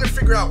corner, trying to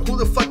figure out who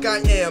the fuck I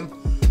am.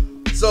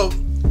 So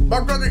my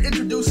brother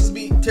introduces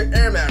me to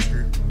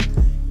Airmaster,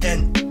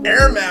 and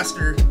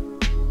Airmaster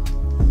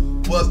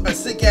was a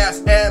sick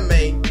ass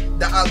anime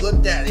that I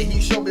looked at, and he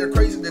showed me the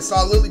craziness. So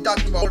I literally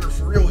thought about it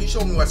for real. He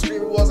showed me what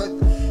stream it was.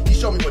 He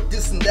showed me what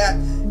this and that,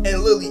 and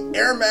literally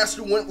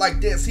Airmaster went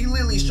like this. He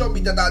literally showed me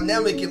the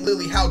dynamic, and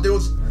literally how there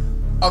was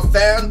a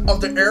fan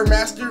of the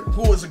Airmaster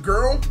who was a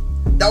girl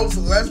that was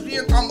a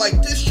lesbian. I'm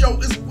like, this show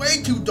is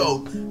way too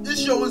dope.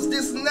 This show is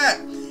this and that.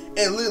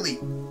 And literally,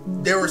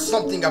 there was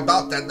something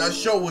about that. That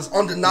show was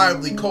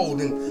undeniably cold.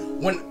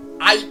 And when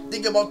I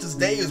think about this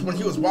day is when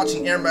he was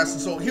watching Airmaster.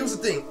 So here's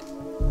the thing.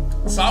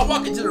 So I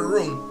walk into the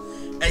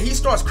room, and he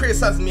starts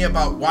criticizing me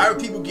about why are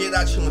people getting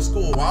at you in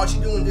school? Why aren't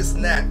you doing this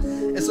and that?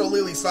 And so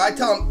literally, so I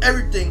tell him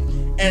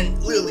everything,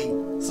 and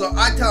literally, so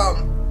I tell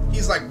him,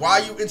 he's like, why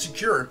are you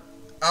insecure?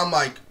 I'm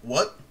like,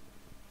 what?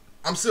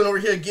 I'm sitting over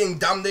here getting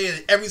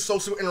dominated every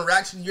social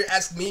interaction. You're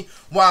asking me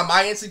why am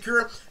I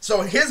insecure?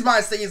 So his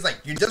mindset is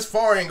like, you're just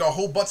following a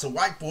whole bunch of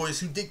white boys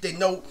who think they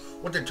know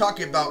what they're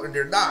talking about and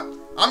they're not.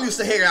 I'm used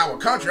to hanging out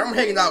with country. I'm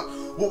hanging out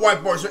with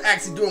white boys who are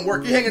actually doing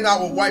work. You're hanging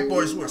out with white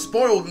boys who are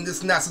spoiled and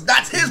this and that. So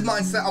that's his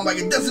mindset. I'm like,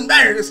 it doesn't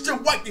matter. They're still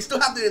white. They still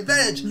have the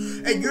advantage.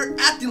 And you're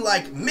acting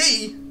like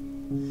me.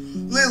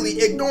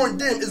 Literally ignoring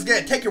them is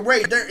going to take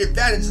away their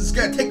advantage. It's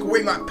going to take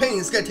away my pain.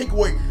 It's going to take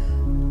away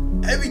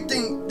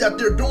everything that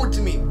they're doing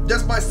to me,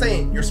 just by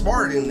saying you're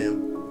smarter than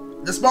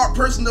them. The smart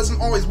person doesn't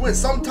always win.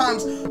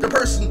 Sometimes the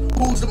person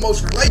who's the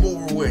most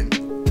relatable will win.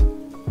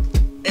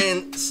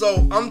 And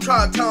so I'm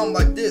trying to tell him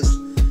like this.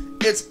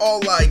 It's all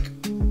like,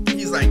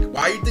 he's like,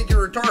 why you think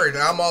you're retarded? And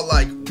I'm all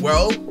like,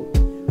 well,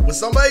 when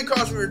somebody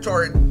calls me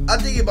retarded, I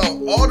think about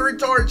all the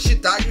retarded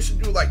shit that I used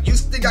to do. Like, you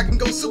think I can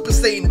go Super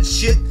Saiyan and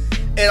shit?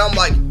 And I'm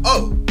like,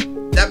 oh,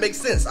 that makes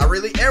sense. I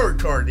really am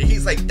retarded. And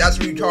he's like, that's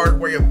a retarded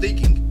way of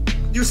thinking.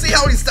 You see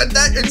how he said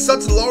that in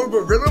such a low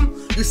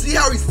rhythm? You see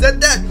how he said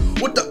that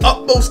with the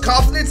utmost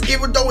confidence,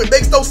 even though it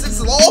makes no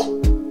sense at all?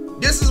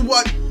 This is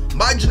what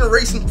my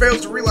generation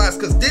fails to realize,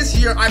 because this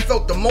year I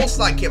felt the most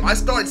like him. I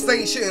started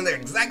saying shit in the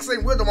exact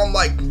same rhythm. I'm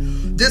like,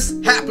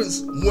 this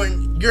happens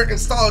when you're in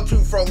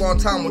solitude for a long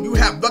time, when you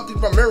have nothing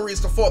but memories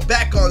to fall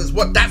back on, is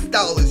what that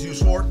style is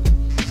used for.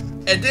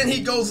 And then he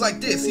goes like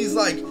this. He's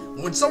like,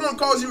 when someone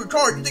calls you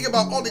retarded, you think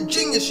about all the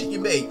genius shit you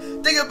made.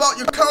 Think about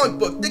your comic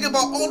book. Think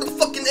about all the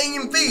fucking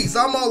AMVs.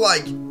 I'm all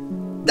like,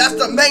 that's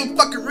the main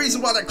fucking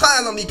reason why they're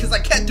clowning on me, because I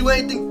can't do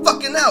anything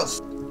fucking else.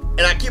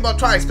 And I keep on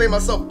trying to explain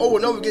myself over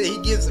and over again.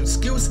 He gives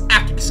excuse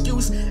after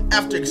excuse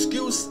after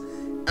excuse.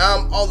 And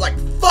I'm all like,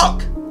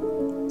 fuck.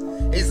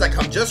 And he's like,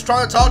 I'm just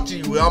trying to talk to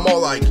you. And I'm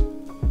all like,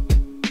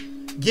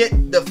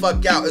 get the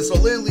fuck out. And so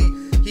literally,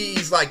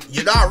 he's like,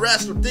 you're not a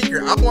rational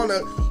thinker. I want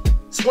to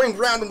swing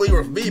randomly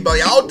with me, but I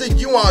don't think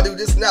you want to do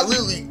this and that.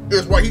 Literally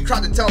is what he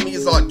tried to tell me.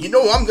 Is like, you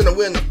know, I'm gonna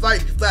win the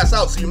fight flat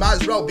out, so you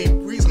might as well be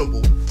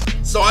reasonable.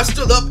 So I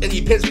stood up and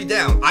he pins me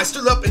down. I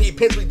stood up and he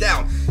pins me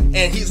down.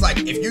 And he's like,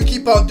 if you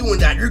keep on doing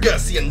that, you're gonna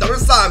see another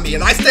side of me.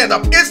 And I stand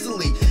up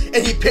instantly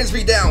and he pins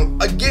me down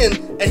again.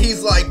 And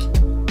he's like,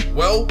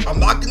 well,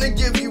 I'm not gonna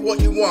give you what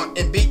you want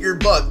and beat your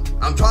butt.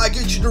 I'm trying to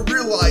get you to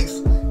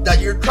realize that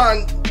you're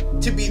trying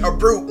to be a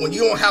brute when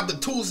you don't have the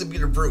tools to be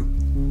the brute.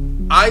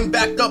 I'm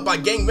backed up by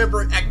gang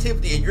member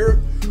activity and you're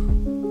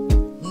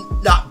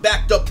not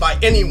backed up by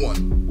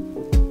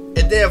anyone.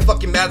 It didn't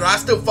fucking matter. I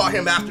still fought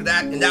him after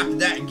that, and after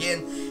that again,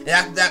 and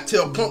after that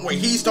to a point where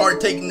he started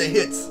taking the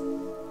hits.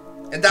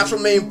 And that's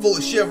remain full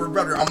of shit of her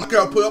brother. I'm not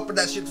gonna put up with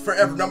that shit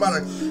forever, no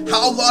matter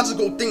how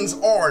logical things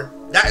are.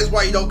 That is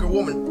why you don't get a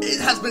woman. It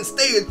has been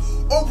stated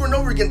over and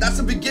over again. That's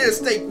a beginner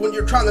stake when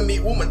you're trying to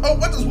meet women. Oh,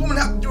 what does women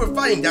have to do with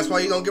fighting? That's why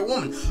you don't get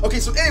women. Okay,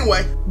 so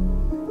anyway,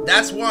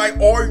 that's why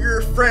all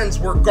your friends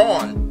were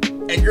gone,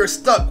 and you're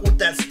stuck with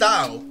that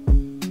style.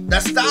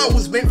 That style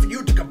was meant for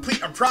you to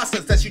complete a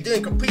process that you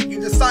didn't complete. You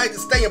decided to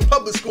stay in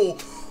public school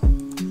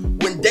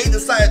when they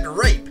decided to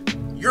rape.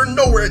 You're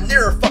nowhere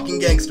near a fucking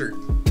gangster.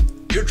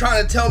 You're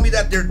trying to tell me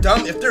that they're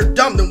dumb? If they're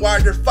dumb, then why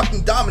are they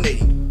fucking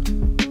dominating?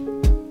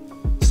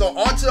 So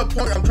on to the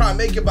point I'm trying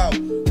to make about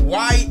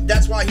why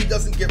that's why he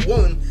doesn't get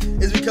women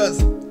is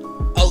because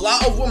a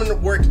lot of women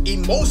work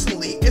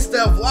emotionally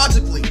instead of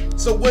logically.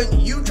 So when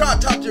you try to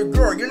talk to your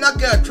girl, you're not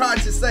gonna try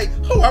to say,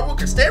 oh, I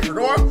work at Stanford,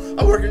 or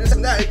I work at this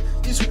and that.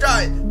 You should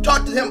try to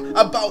talk to him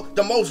about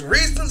the most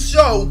recent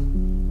show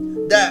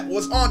that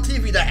was on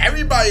TV that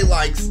everybody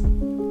likes.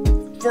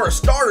 For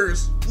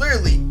starters,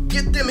 literally,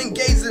 get them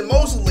engaged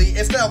emotionally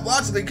instead of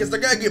logically, because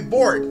they're gonna get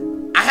bored.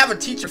 I have a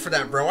teacher for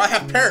that, bro. I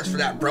have parents for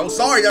that, bro.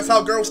 Sorry, that's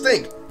how girls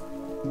think.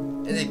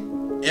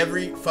 And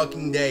every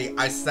fucking day,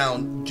 I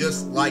sound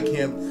just like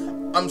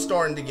him. I'm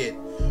starting to get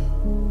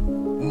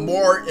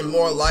more and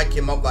more like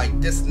him. I'm like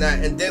this and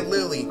that. And then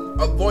literally,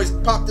 a voice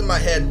popped in my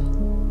head.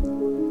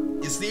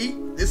 You see?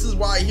 This is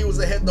why he was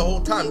ahead the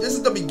whole time. This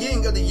is the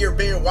beginning of the year,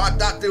 baby. Why I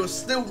thought there was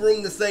still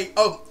room to say,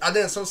 oh, I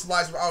didn't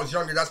socialize when I was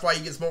younger. That's why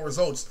he gets more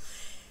results.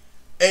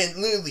 And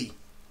literally,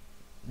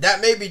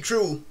 that may be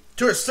true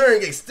to a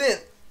certain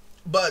extent,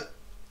 but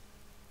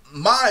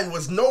mine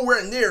was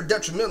nowhere near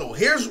detrimental.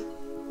 Here's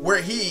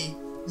where he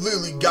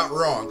literally got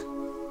wrong.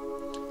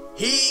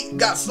 He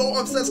got so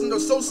obsessed with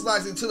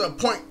socializing to the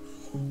point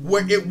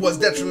where it was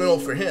detrimental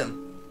for him.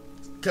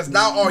 Because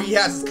now all he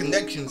has is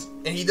connections,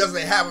 and he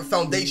doesn't have a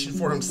foundation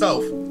for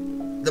himself.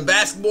 The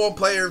basketball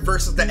player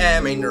versus the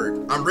anime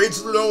nerd. I'm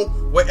regional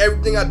with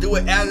everything I do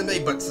with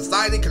anime, but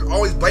society can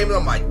always blame it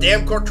on my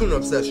damn cartoon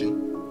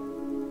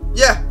obsession.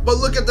 Yeah, but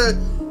look at the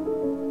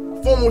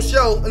formal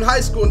shell in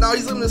high school. Now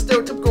he's living a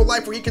stereotypical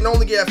life where he can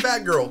only get a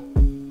fat girl.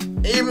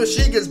 And even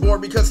she gets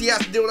bored because he has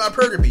to deal with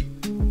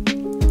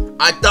hypergamy.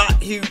 I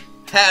thought he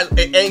had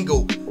an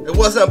angle. It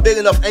wasn't a big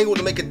enough angle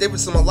to make a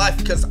difference in my life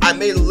because I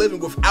made a living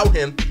without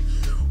him.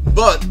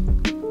 But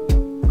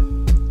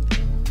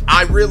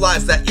I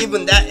realized that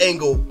even that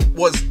angle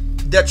was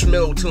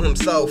detrimental to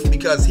himself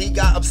because he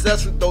got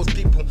obsessed with those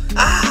people.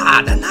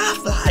 Ah, the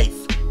knife life.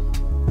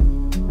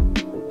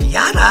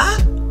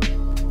 Yada.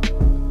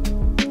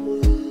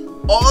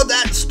 All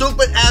that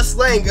stupid ass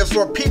slang is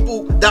for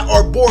people that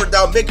are bored,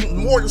 that are making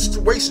more the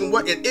situation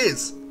what it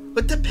is.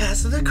 But the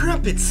pass of the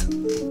crumpets.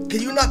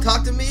 Can you not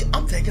talk to me?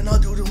 I'm taking a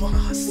doo-doo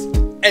moss.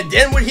 And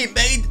then when he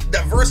made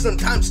the verse in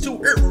times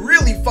 2, it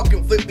really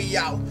fucking flipped me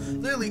out.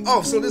 Literally,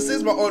 oh, so this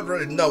is my older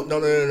brother.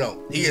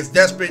 No. He is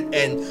desperate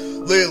and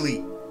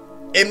literally,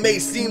 it may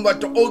seem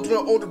like the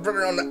ultimate older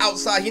brother on the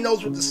outside. He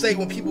knows what to say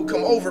when people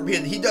come over, but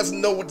he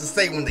doesn't know what to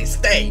say when they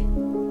stay.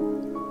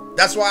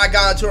 That's why I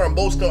got into an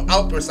emotional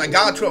outburst. I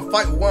got into a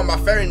fight with one of my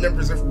family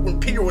members when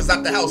Peter was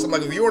at the house. I'm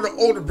like, if you were the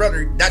older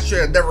brother, that should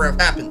have never have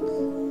happened.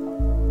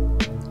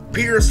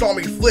 Peter saw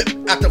me flip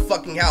at the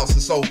fucking house,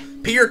 and so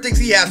Peter thinks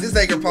he has his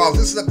anger problems.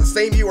 This is at the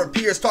same year where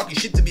Peter's talking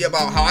shit to me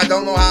about how I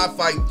don't know how to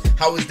fight,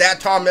 how his dad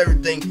taught him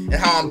everything, and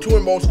how I'm too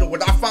emotional.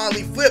 When I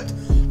finally flipped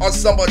on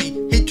somebody,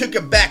 he took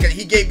it back and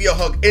he gave me a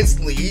hug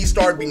instantly. He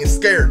started being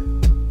scared.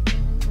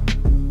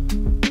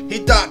 He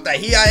thought that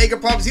he had anger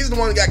problems. He's the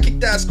one that got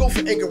kicked out of school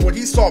for anger. When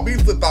he saw me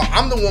flip out,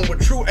 I'm the one with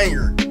true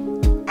anger.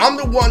 I'm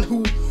the one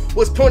who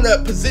was put in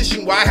a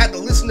position where I had to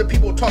listen to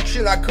people talk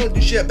shit and I couldn't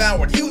do shit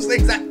about it. He was the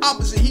exact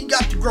opposite. He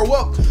got to grow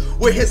up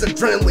with his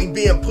adrenaline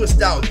being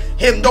pushed out.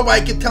 Him,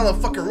 nobody could tell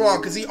him fucking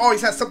wrong because he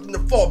always had something to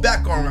fall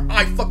back on, and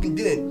I fucking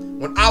didn't.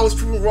 When I was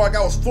proven wrong,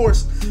 I was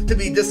forced to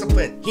be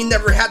disciplined. He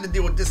never had to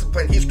deal with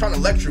discipline. He's trying to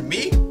lecture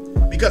me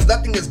because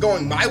nothing is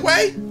going my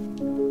way.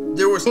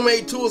 There were so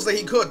many tools that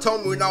he could have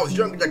told me when I was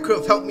younger that could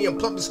have helped me in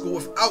public school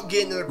without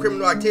getting into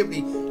criminal activity,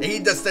 and he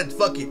just said,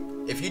 fuck it.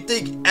 If you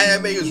think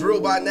anime is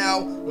real by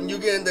now, when you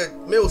get into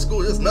middle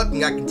school, there's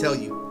nothing I can tell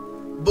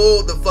you.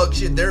 Bull the fuck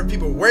shit. There are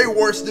people way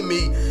worse than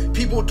me.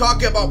 People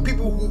talking about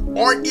people who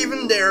aren't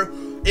even there,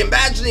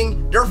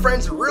 imagining their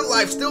friends in real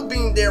life still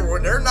being there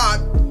when they're not.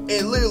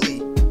 And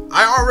literally,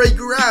 I already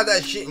grew out of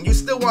that shit, and you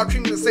still want to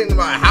treat me the same no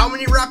matter how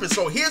many rappers.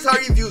 So here's how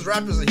he views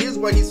rappers, and here's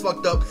why he's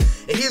fucked up,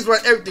 and here's why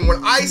everything.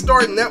 When I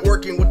started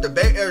networking with the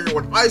Bay Area,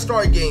 when I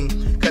started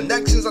getting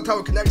connections on top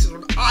of connections,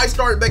 when I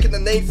started making a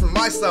name for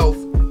myself,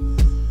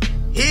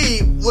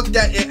 he looked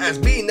at it as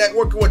being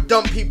networking with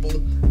dumb people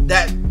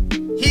that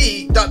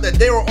he thought that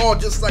they were all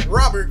just like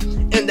Robert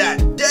and that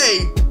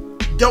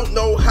they don't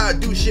know how to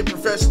do shit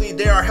professionally.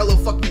 They are hella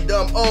fucking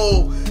dumb.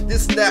 Oh,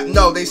 this and that.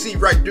 No, they see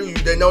right through you.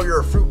 They know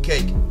you're a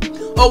fruitcake.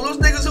 Oh, those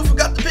niggas who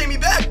forgot to pay me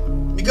back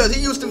because he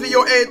used to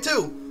video edit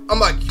too. I'm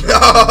like,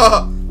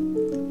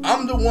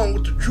 I'm the one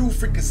with the true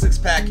freaking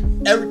six-pack,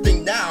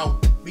 everything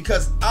now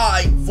because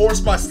I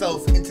forced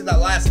myself into that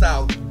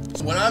lifestyle.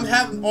 So when I'm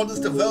having all this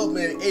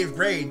development in 8th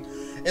grade,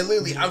 And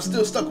literally, I'm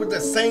still stuck with the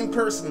same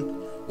person.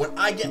 When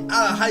I get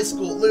out of high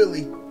school,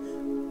 literally,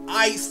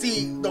 I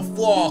see the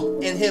flaw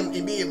in him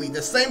immediately.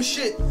 The same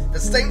shit, the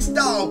same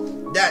style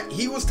that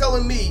he was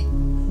telling me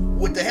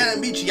with the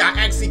Hanamichi, I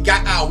actually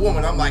got out a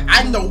woman. I'm like,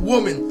 I know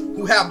women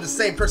who have the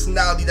same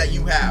personality that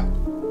you have.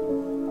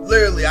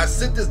 Literally, I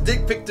sent this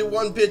dick pic to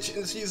one bitch,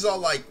 and she's all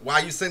like,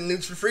 why are you sending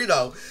nudes for free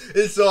though?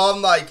 And so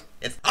I'm like,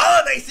 it's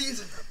holiday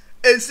season.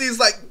 And she's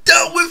like,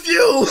 done with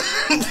you.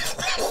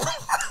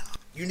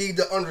 You need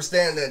to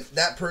understand that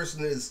that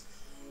person is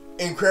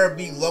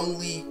incredibly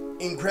lonely,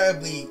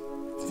 incredibly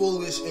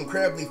foolish,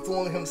 incredibly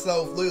full of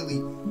himself.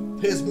 Literally,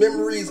 his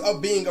memories of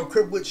being a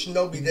privileged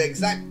shinobi, the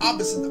exact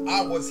opposite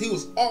I was. He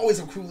was always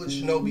a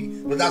privileged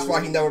shinobi, but that's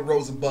why he never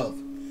rose above.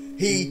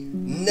 He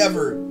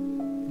never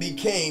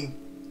became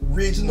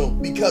regional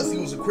because he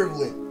was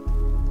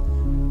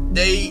equivalent.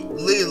 They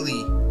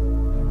literally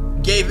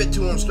gave it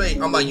to him straight.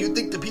 I'm like, you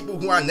think the people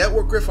who I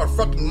network with are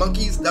fucking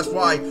monkeys? That's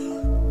why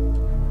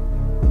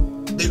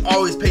they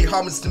always paid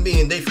homage to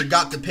me and they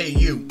forgot to pay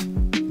you.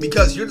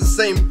 Because you're the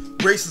same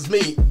race as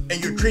me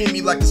and you're treating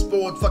me like a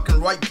spoiled fucking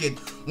white kid.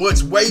 Well,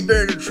 it's way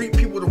better to treat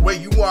people the way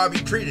you want to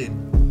be treated.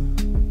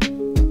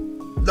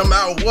 No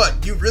matter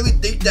what. You really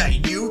think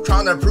that you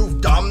trying to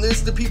prove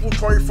dominance to people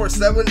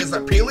 24/7 is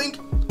appealing?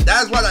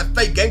 That is why that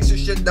fake gangster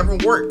shit never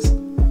works.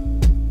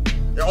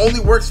 It only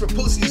works for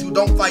pussies who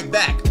don't fight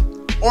back.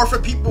 Or for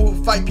people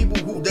who fight people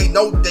who they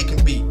know they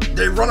can beat.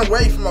 They run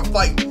away from a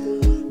fight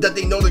that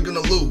they know they're gonna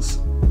lose.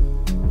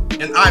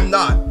 And I'm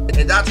not.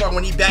 And that's why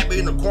when he backed me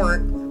in the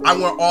corner, I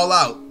went all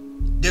out.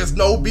 There's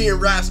no being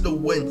rational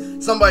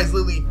when somebody's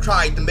literally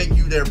tried to make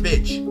you their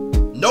bitch.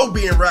 No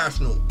being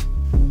rational.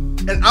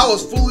 And I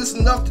was foolish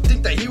enough to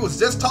think that he was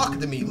just talking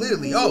to me.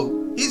 Literally,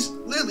 oh, he's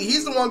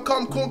the one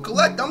come cool and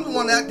collect. I'm the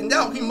one acting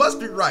out. He must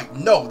be right.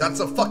 No, that's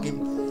a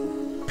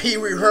fucking Pee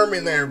Wee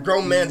Herman there,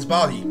 grown man's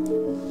body.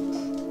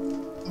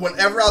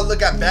 Whenever I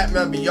look at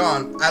Batman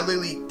Beyond, I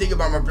literally think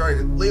about my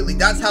brother. Literally,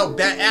 that's how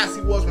badass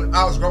he was when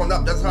I was growing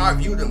up. That's how I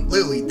viewed him.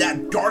 Literally,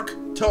 that dark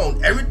tone,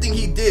 everything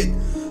he did,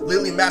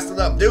 literally messed it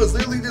up. There was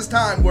literally this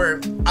time where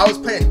I was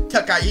playing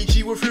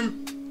Takaichi with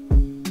him,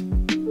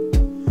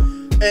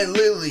 and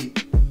literally,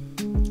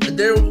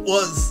 there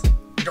was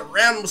the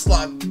random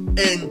slot,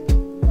 and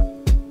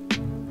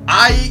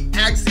I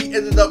actually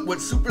ended up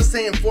with Super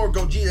Saiyan 4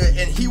 Gogeta,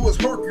 and he was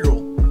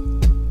Hercule,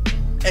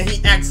 and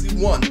he actually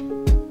won.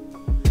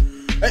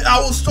 And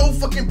I was so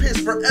fucking pissed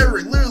forever,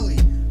 literally.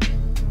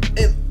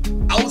 And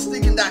I was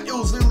thinking that it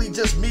was literally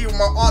just me with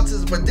my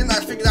autism, but then I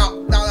figured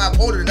out, now that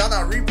I'm older, now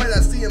that I replay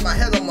that scene in my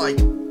head, I'm like,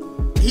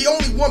 he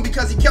only won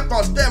because he kept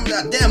on spamming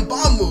that damn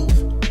bomb move.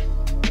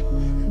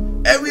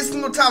 Every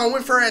single time I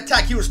went for an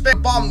attack, he would spam the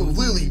bomb move,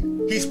 literally.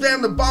 He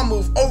spammed the bomb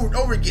move over and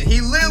over again.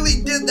 He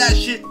literally did that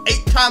shit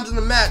 8 times in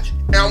the match,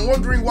 and I'm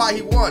wondering why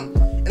he won.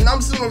 And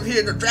I'm sitting over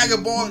here, the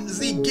Dragon Ball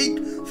Z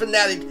geek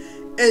fanatic,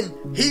 and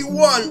he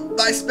won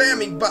by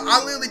spamming, but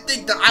I literally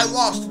think that I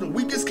lost to the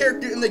weakest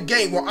character in the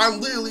game where I'm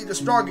literally the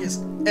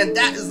strongest, and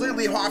that is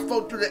literally how I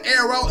fought through the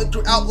ARL and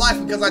throughout life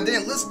because I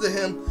didn't listen to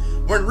him,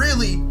 when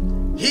really,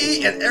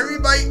 he and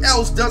everybody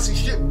else does his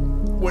shit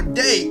where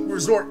they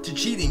resort to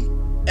cheating,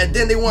 and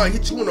then they want to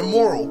hit you in the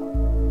moral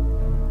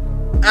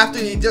after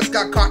he just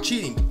got caught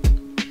cheating.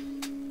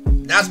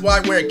 That's why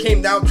when it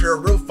came down to a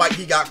real fight,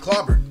 he got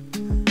clobbered.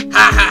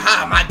 Ha ha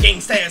ha, my gang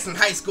status in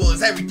high school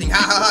is everything.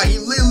 Ha ha ha, he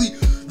literally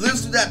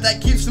lives through that.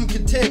 That keeps him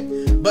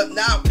content. But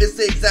now it's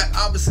the exact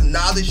opposite.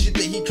 Now the shit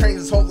that he trained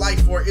his whole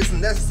life for isn't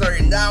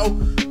necessary. Now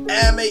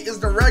anime is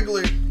the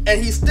regular,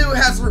 and he still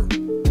has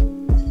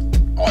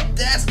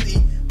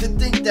audacity to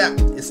think that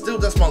it's still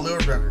just my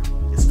little brother.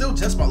 It's still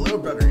just my little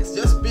brother. It's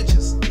just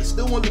bitches. It's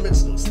still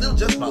one-dimensional. It's still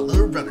just my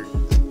little brother.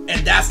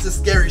 And that's the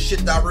scary shit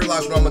that I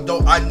realized when I'm an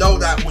adult. I know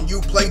that when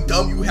you play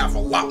dumb, you have a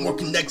lot more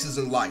connections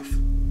in life.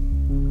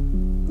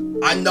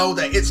 I know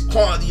that it's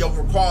quantity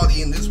over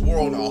quality in this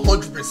world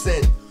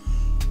 100%.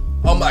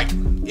 I'm like,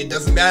 it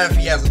doesn't matter if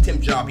he has a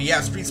temp job. He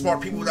has street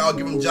smart people that'll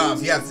give him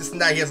jobs. He has this and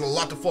that. He has a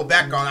lot to fall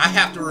back on. I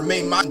have to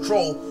remain my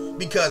control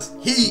because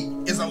he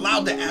is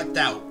allowed to act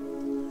out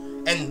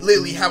and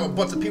literally have a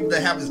bunch of people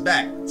that have his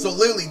back. So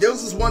literally, there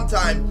was this one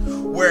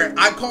time where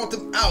I called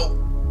him out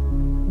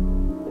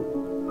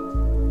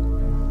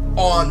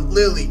on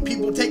literally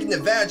people taking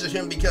advantage of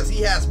him because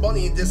he has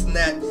money and this and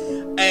that.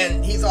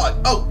 And he's all like,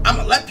 oh, I'm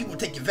gonna let people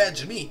take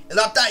advantage of me. And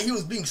I thought he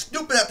was being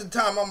stupid at the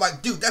time. I'm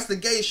like, dude, that's the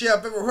gayest shit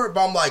I've ever heard.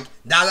 But I'm like,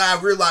 now that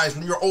I realize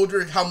when you're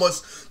older how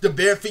much the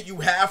benefit you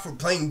have for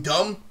playing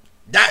dumb,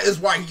 that is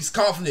why he's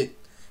confident.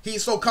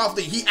 He's so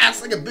confident. He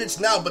acts like a bitch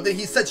now, but then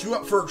he sets you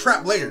up for a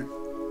trap later.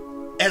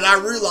 And I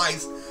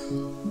realized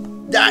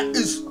that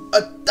is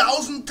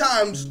 1,000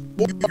 times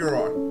what you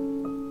are.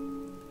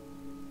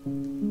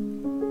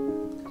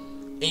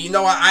 And you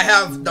know, I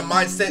have the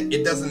mindset,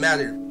 it doesn't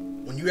matter.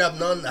 When you have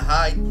none to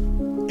hide,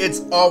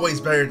 it's always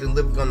better than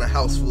living on a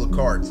house full of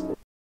cards.